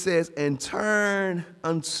says, and turn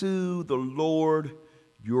unto the Lord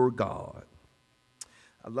your God.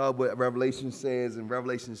 I love what Revelation says in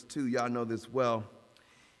Revelations 2. Y'all know this well.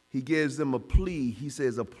 He gives them a plea. He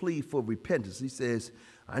says a plea for repentance. He says,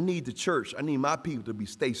 I need the church, I need my people to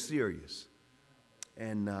stay serious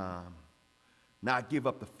and not give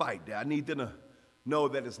up the fight. I need them to know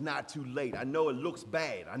that it's not too late. I know it looks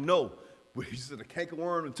bad. I know. But he said the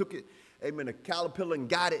cankerworm and took it, amen, the caterpillar and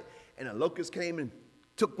got it, and the locust came and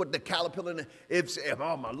took what the caterpillar, and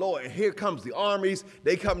oh my Lord, and here comes the armies.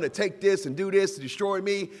 They come to take this and do this to destroy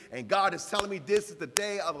me. And God is telling me this is the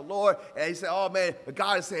day of the Lord. And he said, oh man, but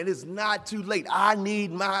God is saying it's not too late. I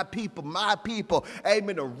need my people,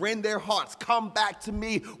 amen, to rend their hearts. Come back to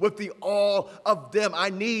me with the all of them.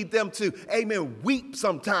 I need them to, amen, weep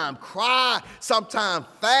sometime, cry sometime,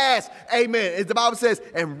 fast, amen. As the Bible says,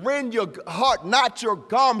 and rend your heart, not your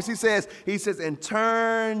garments. He says, and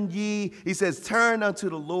turn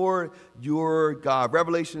unto the Lord your God.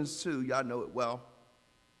 Revelations 2, y'all know it well.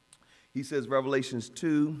 He says, Revelations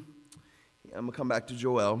 2, I'm going to come back to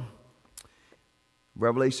Joel.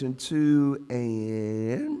 Revelation 2,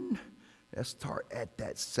 and let's start at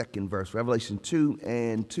that second verse. Revelation 2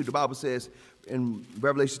 and 2. The Bible says, in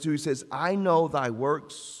Revelation 2, he says, I know thy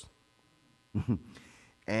works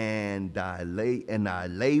and thy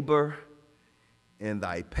labor and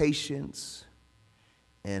thy patience,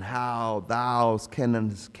 and how thou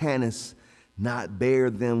canst not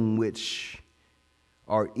bear them which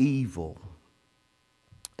are evil.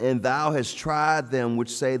 And thou hast tried them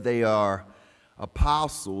which say they are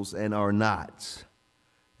apostles and are not,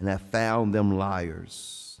 and have found them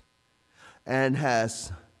liars, and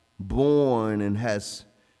hast borne and hast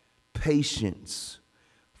patience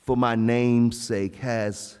for my name's sake,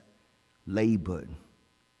 has labored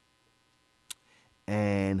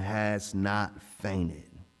and has not fainted.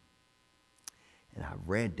 And I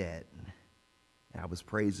read that, and I was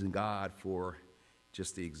praising God for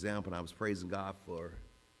just the example, and I was praising God for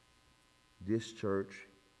this church,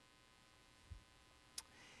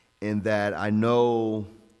 in that I know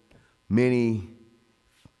many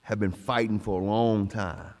have been fighting for a long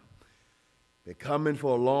time. They're coming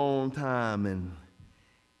for a long time,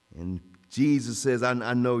 and Jesus says,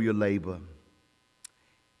 I know your labor,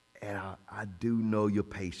 and I do know your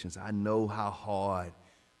patience. I know how hard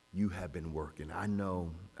you have been working. I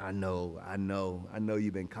know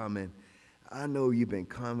you've been coming. I know you've been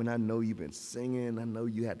coming. I know you've been singing. I know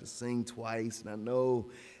you had to sing twice. And I know,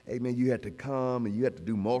 amen, you had to come and you had to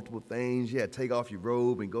do multiple things. You had to take off your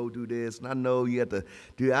robe and go do this. And I know you had to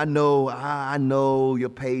do, I know your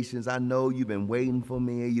patience. I know you've been waiting for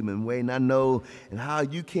me. You've been waiting. I know, and how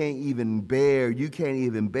you can't even bear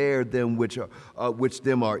them which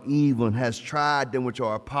them are evil, and has tried them which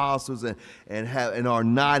are apostles and are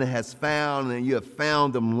not, and has found, and you have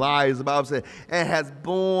found them liars. The Bible said, and has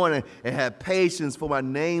borne and have patience for my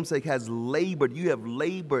name's sake, has labored. You have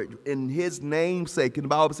labored in his name's sake. And the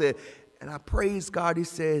Bible said, and I praise God, he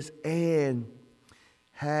says, and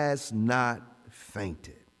has not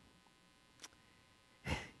fainted.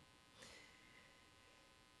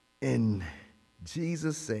 And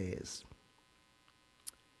Jesus says,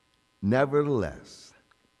 nevertheless,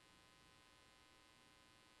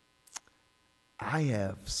 I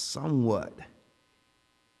have somewhat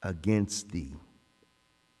against thee.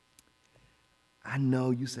 I know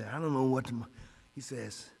you say, I don't know what to, he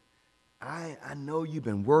says, I know you've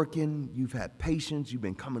been working, you've had patience, you've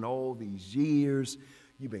been coming all these years,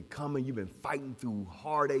 you've been fighting through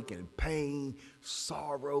heartache and pain,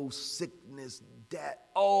 sorrow, sickness, death,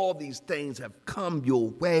 all these things have come your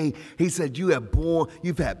way. He said, you've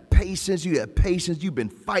had patience, you've been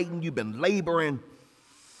fighting, you've been laboring.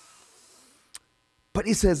 But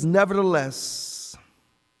he says, nevertheless,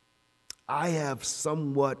 I have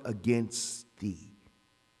somewhat against thee.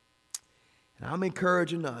 And I'm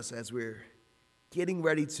encouraging us as we're getting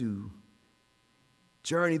ready to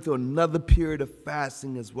journey through another period of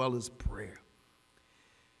fasting as well as prayer.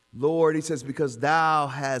 Lord, he says, because thou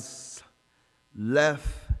hast left,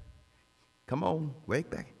 come on, wake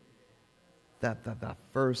back, that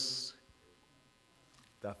first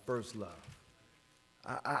love.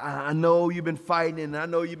 I know you've been fighting and I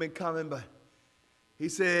know you've been coming, but he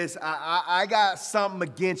says, I got something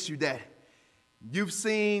against you that you've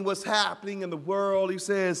seen what's happening in the world. He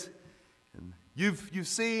says, you've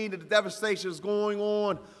seen that the devastation is going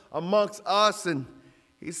on amongst us. And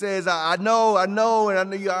he says, I know, and I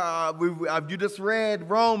know you just read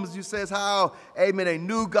Romans. You says how, amen, they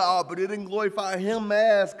knew God, but they didn't glorify him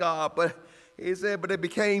as God. But he said, but they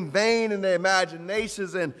became vain in their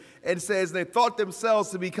imaginations, and it says they thought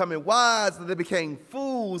themselves to becoming wise, and they became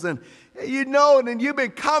fools. And you know, and then you've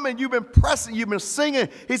been coming, you've been pressing, you've been singing.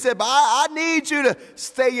 He said, but I need you to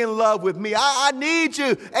stay in love with me. I need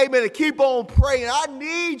you, amen, to keep on praying. I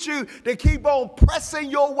need you to keep on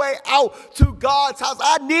pressing your way out to God's house.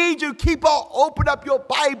 I need you to keep on opening up your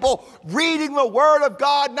Bible, reading the Word of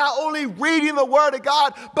God, not only reading the Word of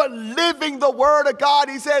God, but living the Word of God.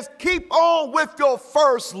 He says, keep on with your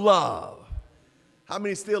first love. How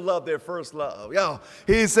many still love their first love? Yo,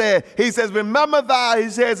 he says, remember thou, he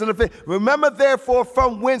says, remember therefore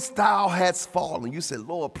from whence thou hast fallen. You said,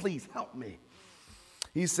 Lord, please help me.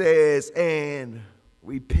 He says, and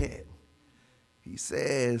repent. He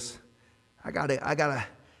says, I gotta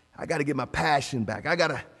get my passion back.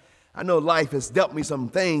 I know life has dealt me some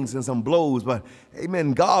things and some blows, but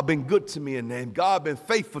amen, God been good to me, and God been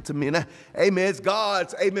faithful to me. And amen, it's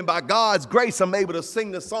God's, amen, by God's grace, I'm able to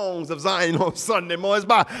sing the songs of Zion on Sunday morning. It's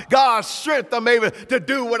by God's strength I'm able to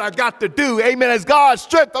do what I got to do. Amen, it's God's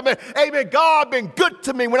strength. Amen, God been good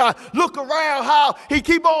to me. When I look around how he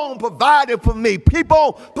keep on providing for me, keep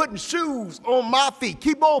on putting shoes on my feet,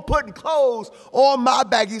 keep on putting clothes on my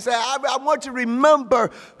back. He said, I want you to remember,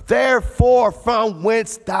 therefore, from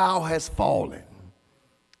whence thou hast fallen.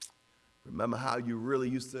 Remember how you really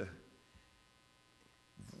used to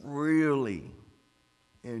really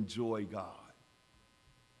enjoy God.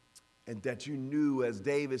 And that you knew, as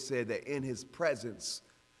David said, that in his presence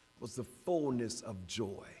was the fullness of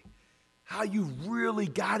joy. How you really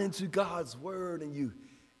got into God's word and you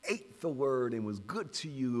ate the word and was good to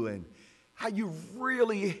you. And how you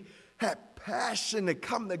really had passion to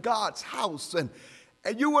come to God's house. And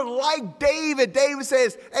you were like David. David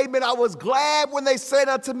says, amen, I was glad when they said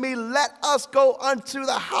unto me, let us go unto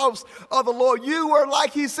the house of the Lord. You were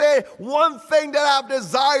like, he said, one thing that I've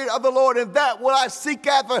desired of the Lord, and that will I seek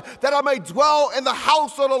after, that I may dwell in the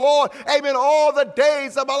house of the Lord, amen, all the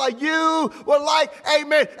days of my life. You were like,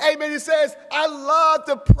 amen, he says, I love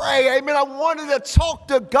to pray, amen. I wanted to talk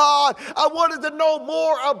to God. I wanted to know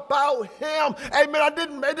more about him, amen.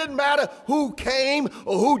 It didn't matter who came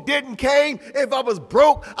or who didn't came. If I was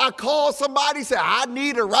broke, I called somebody, said, I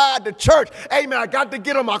need a ride to church. Amen. I got to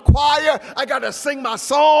get on my choir. I got to sing my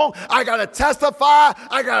song. I got to testify.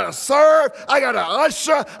 I got to serve. I got to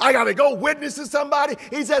usher. I got to go witness to somebody.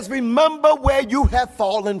 He says, remember where you have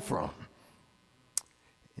fallen from.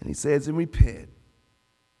 And he says, and repent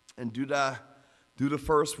and do the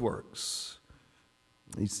first works.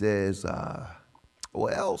 He says, or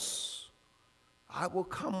else I will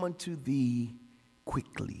come unto thee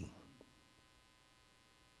quickly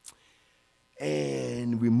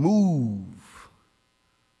and remove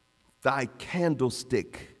thy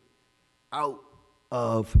candlestick out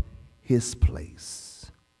of his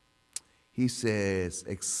place. He says,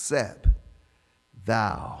 except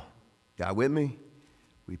thou, y'all with me?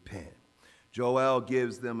 Repent. Joel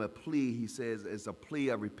gives them a plea. He says, it's a plea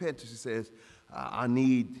of repentance. He says, I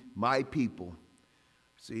need my people.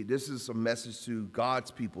 See, this is a message to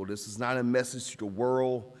God's people. This is not a message to the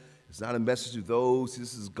world. It's not a message to those.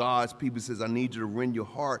 This is God's people. It says, I need you to rend your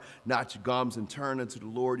heart, not your garments, and turn unto the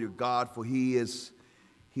Lord your God, for he is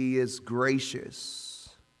gracious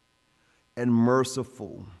and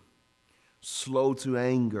merciful, slow to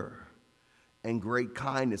anger, and great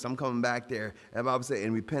kindness. I'm coming back there. And the Bible says,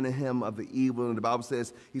 and repent of him of the evil. And the Bible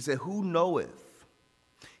says, he said, who knoweth?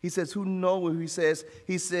 He says, who knoweth?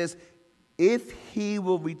 He says, if he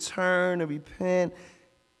will return and repent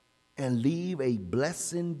and leave a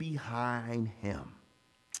blessing behind him.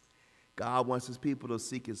 God wants his people to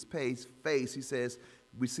seek his face. He says,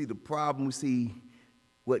 we see the problem. We see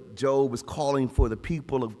what Job is calling for the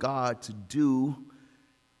people of God to do.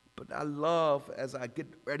 But I love, as I get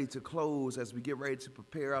ready to close, as we get ready to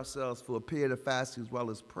prepare ourselves for a period of fasting as well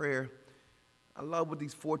as prayer, I love what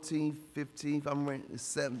these 14, 15,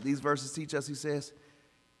 these verses teach us. He says,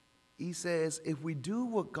 he says, if we do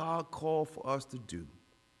what God called for us to do,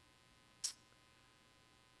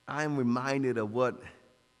 I am reminded of what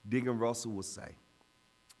Deacon Russell would say.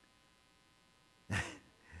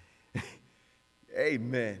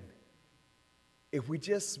 Amen. If we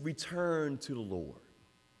just return to the Lord.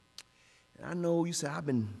 And I know you say, I've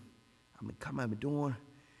been doing.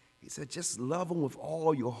 He said, just love him with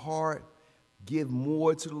all your heart. Give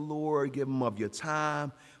more to the Lord. Give him of your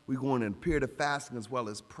time. We're going in a period of fasting as well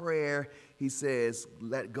as prayer. He says,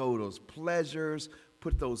 let go of those pleasures.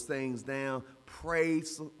 Put those things down. Pray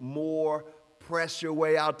more. Press your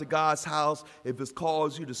way out to God's house. If it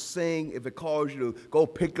calls you to sing, if it calls you to go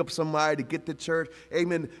pick up somebody to get to church,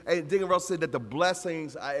 amen. And Deacon Russell said that the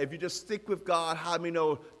blessings, if you just stick with God, how many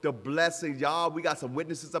know the blessings? Y'all, we got some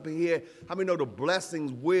witnesses up in here. How many know the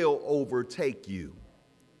blessings will overtake you?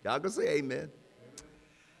 Y'all can say amen.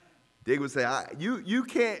 Deacon would say, you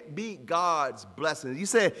can't beat God's blessings.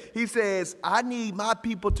 He says, I need my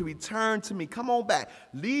people to return to me. Come on back.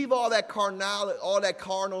 Leave all that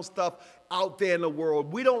carnal stuff out there in the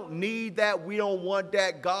world. We don't need that. We don't want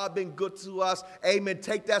that. God been good to us. Amen.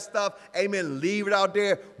 Take that stuff. Amen. Leave it out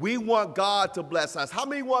there. We want God to bless us. How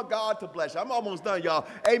many want God to bless you? I'm almost done, y'all.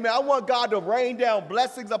 Amen. I want God to rain down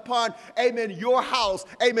blessings upon, amen, your house.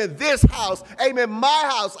 Amen. This house. Amen. My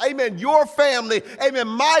house. Amen. Your family. Amen.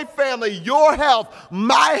 My family. Your health.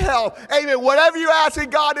 My health. Amen. Whatever you're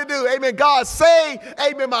asking God to do. Amen. God save.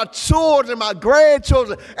 Amen. My children, my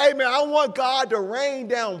grandchildren. Amen. I want God to rain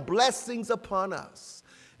down blessings upon us.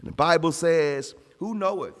 And the Bible says, who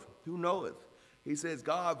knoweth? Who knoweth? He says,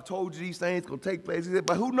 God told you these things going to take place. He said,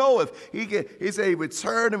 but who knoweth? He said,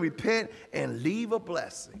 return and repent and leave a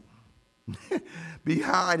blessing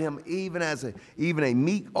behind him, even a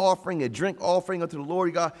meat offering, a drink offering unto the Lord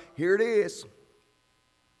your God. Here it is.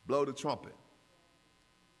 Blow the trumpet.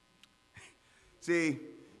 See,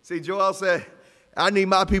 Joel said, I need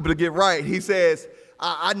my people to get right. He says,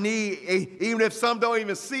 I need, even if some don't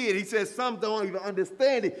even see it, he says some don't even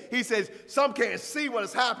understand it. He says some can't see what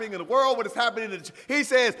is happening in the world, what is happening in the, he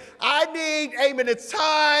says, I need, amen, it's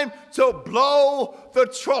time to blow the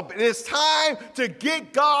trumpet. It's time to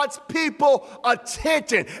get God's people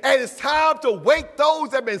attention. And it's time to wake those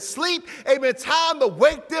that have been asleep. Amen. It's time to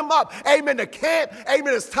wake them up. Amen. To camp.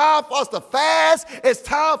 Amen. It's time for us to fast. It's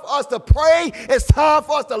time for us to pray. It's time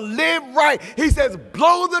for us to live right. He says,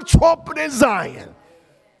 blow the trumpet in Zion.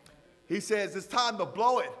 He says, it's time to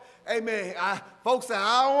blow it. Amen. Folks say,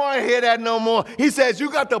 I don't want to hear that no more. He says,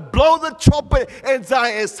 you got to blow the trumpet in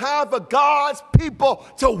Zion. It's time for God's people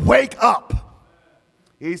to wake up.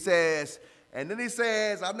 He says, and then he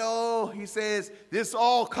says, I know, he says, this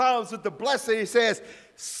all comes with the blessing. He says,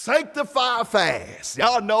 sanctify a fast.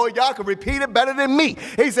 Y'all know it. Y'all can repeat it better than me.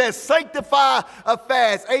 He says, sanctify a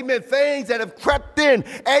fast. Amen. Things that have crept in.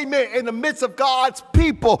 Amen. In the midst of God's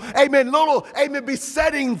people. Amen. Amen.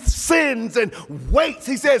 Besetting sins and weights.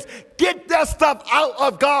 He says, get that stuff out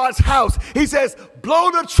of God's house. He says,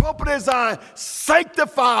 blow the trumpet in Zion.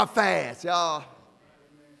 Sanctify a fast. Y'all.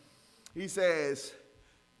 He says,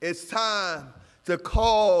 it's time to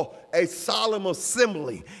call a solemn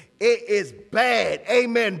assembly. It is bad.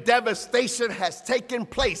 Amen. Devastation has taken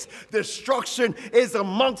place. Destruction is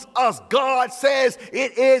amongst us. God says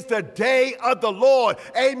it is the day of the Lord.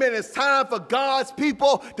 Amen. It's time for God's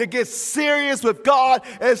people to get serious with God.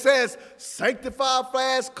 It says, sanctify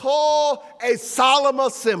fast, call a solemn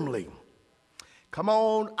assembly. Come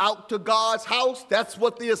on out to God's house. That's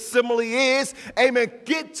what the assembly is. Amen.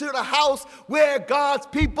 Get to the house where God's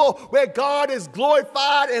people, where God is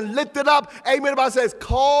glorified and lifted up. Amen. The Bible says,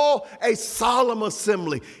 call a solemn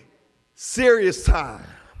assembly. Serious time.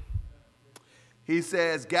 He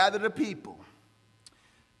says, gather the people.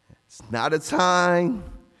 It's not a time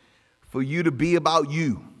for you to be about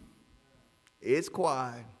you. It's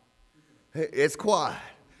quiet. It's quiet.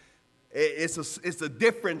 It's a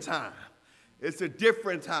different time. It's a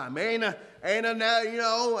different time. Ain't a now, you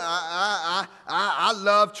know, I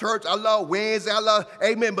love church. I love Wednesday. I love,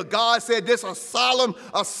 amen. But God said this a solemn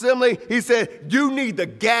assembly. He said, you need to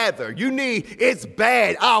gather. It's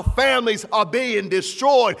bad. Our families are being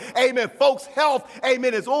destroyed. Amen. Folks' health,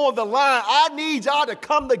 amen, is on the line. I need y'all to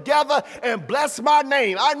come together and bless my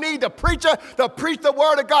name. I need the preacher to preach the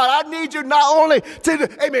word of God. I need you not only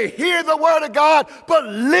to, amen, hear the word of God, but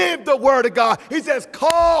live the word of God. He says,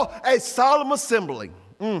 call a solemn assembly.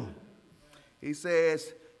 He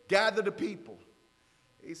says, gather the people.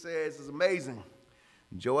 He says, it's amazing.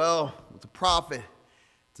 Joel was a prophet.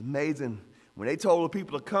 It's amazing. When they told the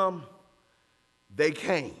people to come, they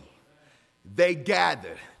came. They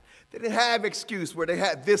gathered. They didn't have excuse where they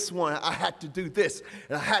had this one, I had to do this,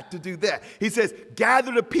 and I had to do that. He says,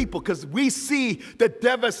 gather the people, because we see the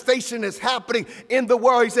devastation is happening in the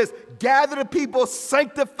world. He says, gather the people,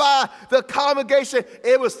 sanctify the congregation.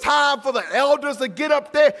 It was time for the elders to get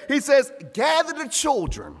up there. He says, gather the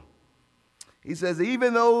children. He says,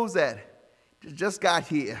 even those that just got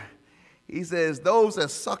here. He says, those that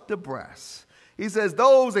sucked the breast. He says,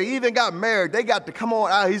 those that even got married, they got to come on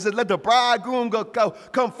out. He says, let the bridegroom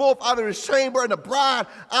come forth out of his chamber and the bride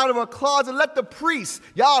out of her closet. Let the priests,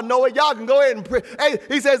 y'all know it, y'all can go ahead and pray. Hey,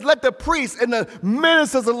 he says, let the priests and the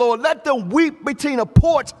ministers of the Lord, let them weep between the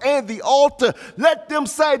porch and the altar. Let them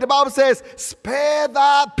say, the Bible says, spare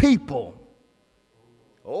thy people.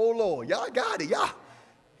 Oh, Lord, y'all got it, y'all.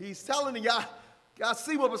 He's telling y'all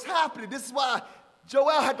see what was happening. This is why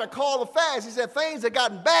Joel had to call a fast. He said things had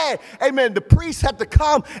gotten bad. Amen. The priests had to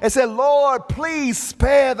come and say, Lord, please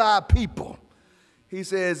spare thy people. He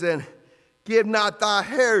says, and give not thy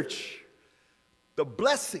heritage the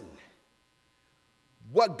blessing,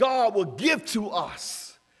 what God will give to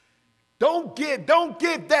us. Don't give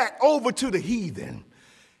that over to the heathen.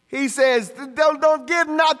 He says, don't give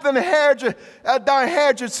nothing thy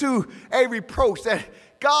heritage to a reproach. That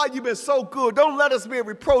God, you've been so good. Don't let us be a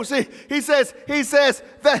reproach. He says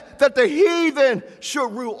that the heathen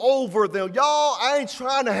should rule over them. Y'all, I ain't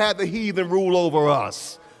trying to have the heathen rule over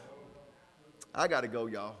us. I got to go,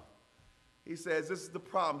 y'all. He says, this is the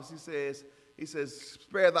promise. He says,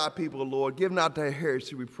 spare thy people, Lord. Give not thy heritage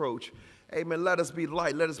to reproach. Amen. Let us be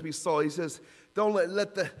light. Let us be salt. He says, don't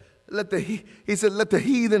let the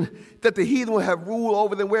heathen will have rule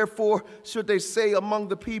over them. Wherefore should they say among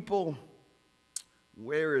the people,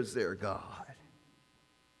 where is their God?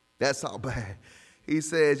 That's how bad. He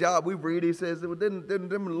says, y'all, we read, he says, didn't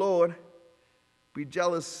the Lord be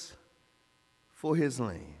jealous for his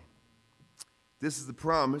land? This is the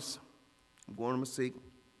promise. I'm going to seek.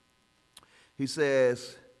 He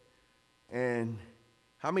says, and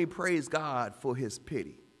how many praise God for his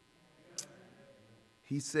pity?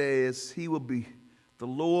 He says the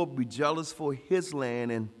Lord will be jealous for his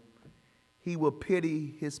land, and he will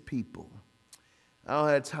pity his people. I don't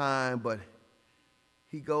have time, but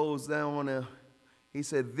he goes down on he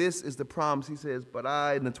said, this is the promise. He says, but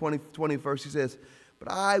I, in the 20th verse, he says,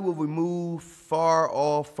 but I will remove far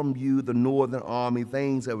off from you the northern army,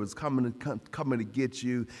 things that was coming to get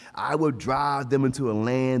you. I will drive them into a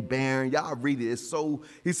land barren. Y'all read it. It's so,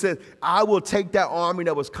 he said, I will take that army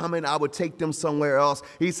that was coming. I will take them somewhere else.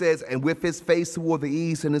 He says, and with his face toward the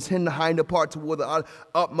east and his hinder part toward the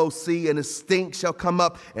utmost sea, and his stink shall come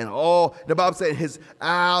up, and all, the Bible said, his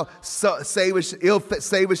ill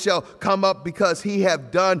savor shall come up, because he have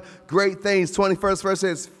done great things. 21st verse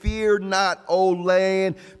says, fear not, O land,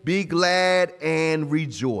 be glad and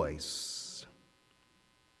rejoice.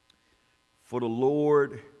 For the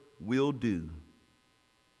Lord will do.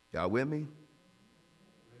 Y'all with me?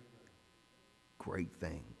 Great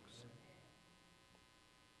things.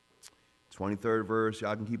 23rd verse,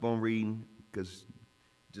 y'all can keep on reading, because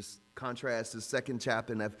just contrast the second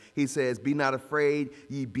chapter. And he says, be not afraid,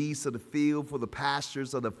 ye beasts of the field, for the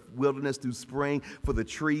pastures of the wilderness do spring, for the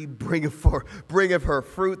tree bringeth her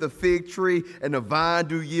fruit, the fig tree and the vine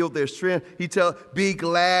do yield their strength. He tells, be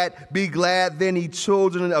glad, then ye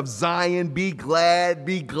children of Zion, be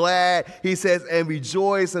glad. He says, and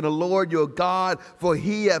rejoice in the Lord your God, for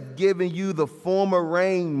he hath given you the former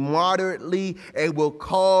rain moderately, and will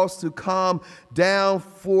cause to come down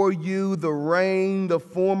for you the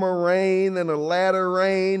former rain and the latter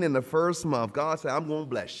rain in the first month. God said, I'm going to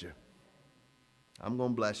bless you. I'm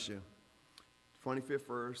going to bless you. 25th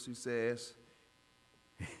verse, he says,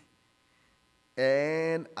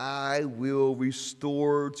 and I will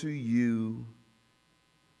restore to you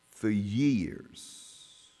the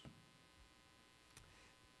years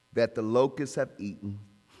that the locusts have eaten,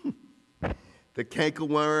 the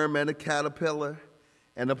cankerworm and the caterpillar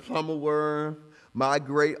and the plumber worm, my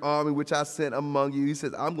great army which I sent among you. He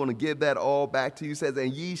says, I'm going to give that all back to you. He says,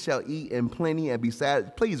 and ye shall eat in plenty and be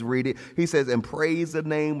satisfied. Please read it. He says, and praise the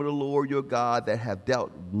name of the Lord your God that have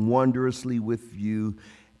dealt wondrously with you,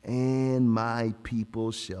 and my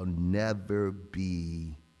people shall never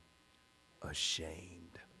be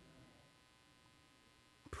ashamed.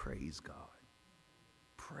 Praise God.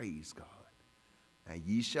 Praise God. And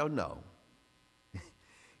ye shall know.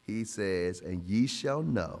 He says, and ye shall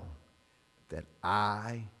know that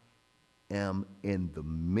I am in the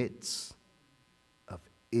midst of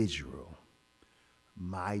Israel,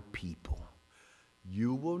 my people.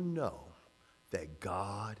 You will know that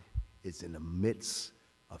God is in the midst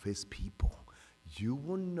of his people. You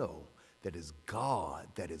will know that it's God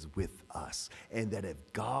that is with us. And that if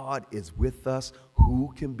God is with us,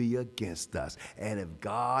 who can be against us? And if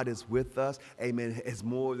God is with us, amen, it's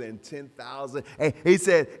more than 10,000. And he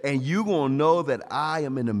said, and you're going to know that I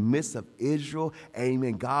am in the midst of Israel.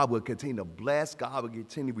 Amen. God will continue to bless. God will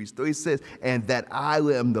continue to restore. He says, and that I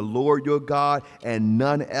am the Lord your God and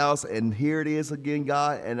none else. And here it is again,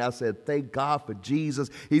 God. And I said, thank God for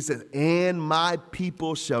Jesus. He says, and my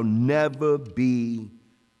people shall never be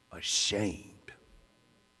ashamed.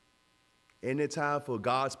 Isn't it time for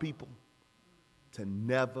God's people to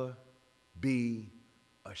never be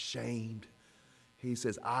ashamed? He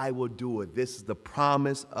says, I will do it. This is the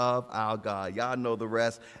promise of our God. Y'all know the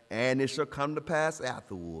rest. And it shall come to pass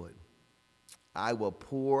afterward. I will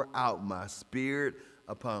pour out my spirit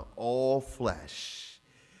upon all flesh.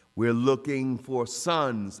 We're looking for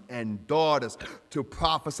sons and daughters to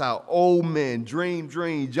prophesy. Old men, dream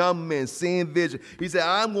dreams, young men, seeing vision. He said,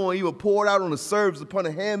 I'm going to even pour it out on the servants, upon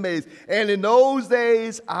the handmaids. And in those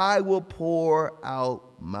days, I will pour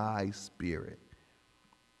out my spirit.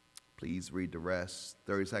 Please read the rest.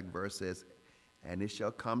 32nd verse says, and it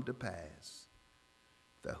shall come to pass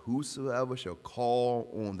that whosoever shall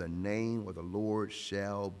call on the name of the Lord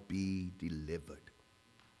shall be delivered.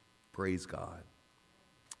 Praise God.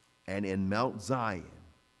 And in Mount Zion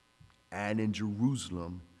and in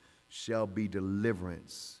Jerusalem shall be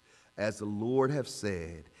deliverance, as the Lord hath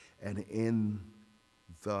said, and in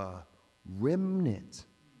the remnant,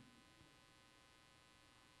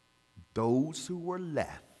 those who were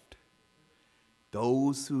left,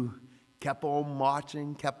 those who kept on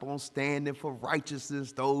marching, kept on standing for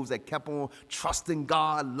righteousness, those that kept on trusting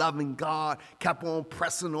God, loving God, kept on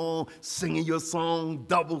pressing on, singing your song,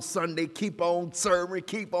 double Sunday, keep on serving,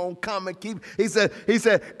 keep on coming, he said,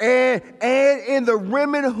 and in the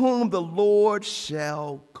remnant whom the Lord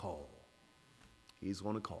shall call. He's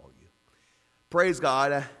going to call you. Praise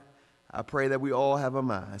God. I pray that we all have a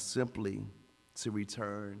mind simply to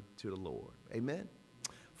return to the Lord. Amen.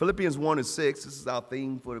 Philippians 1:6, this is our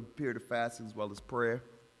theme for the period of fasting as well as prayer.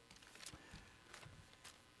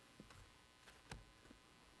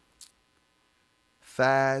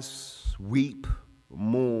 Fast, weep,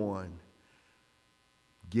 mourn,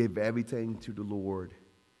 give everything to the Lord,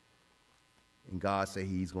 and God said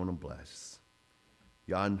he's going to bless.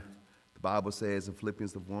 The Bible says in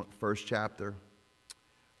Philippians, the first chapter,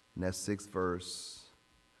 and that 6th verse,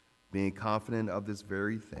 being confident of this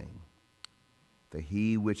very thing, that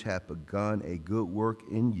he which hath begun a good work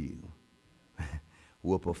in you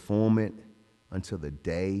will perform it until the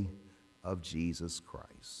day of Jesus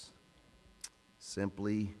Christ.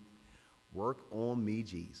 Simply work on me,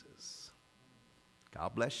 Jesus.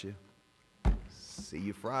 God bless you. See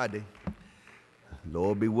you Friday.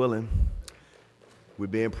 Lord be willing. We'll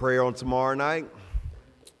be in prayer on tomorrow night.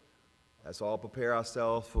 Let's all prepare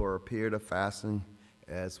ourselves for a period of fasting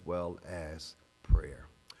as well as prayer.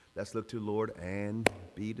 Let's look to the Lord and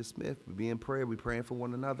be dismissed. We'll be in prayer. We're praying for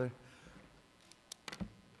one another.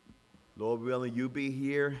 Lord willing, you be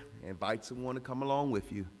here. Invite someone to come along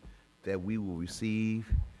with you, that we will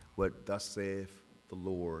receive what thus saith the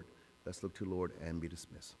Lord. Let's look to the Lord and be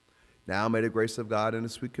dismissed. Now may the grace of God and the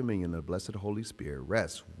sweet communion of the blessed Holy Spirit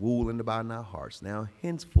rest, rule, and abide in our hearts, now,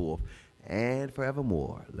 henceforth, and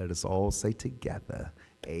forevermore. Let us all say together,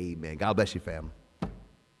 amen. God bless you, family.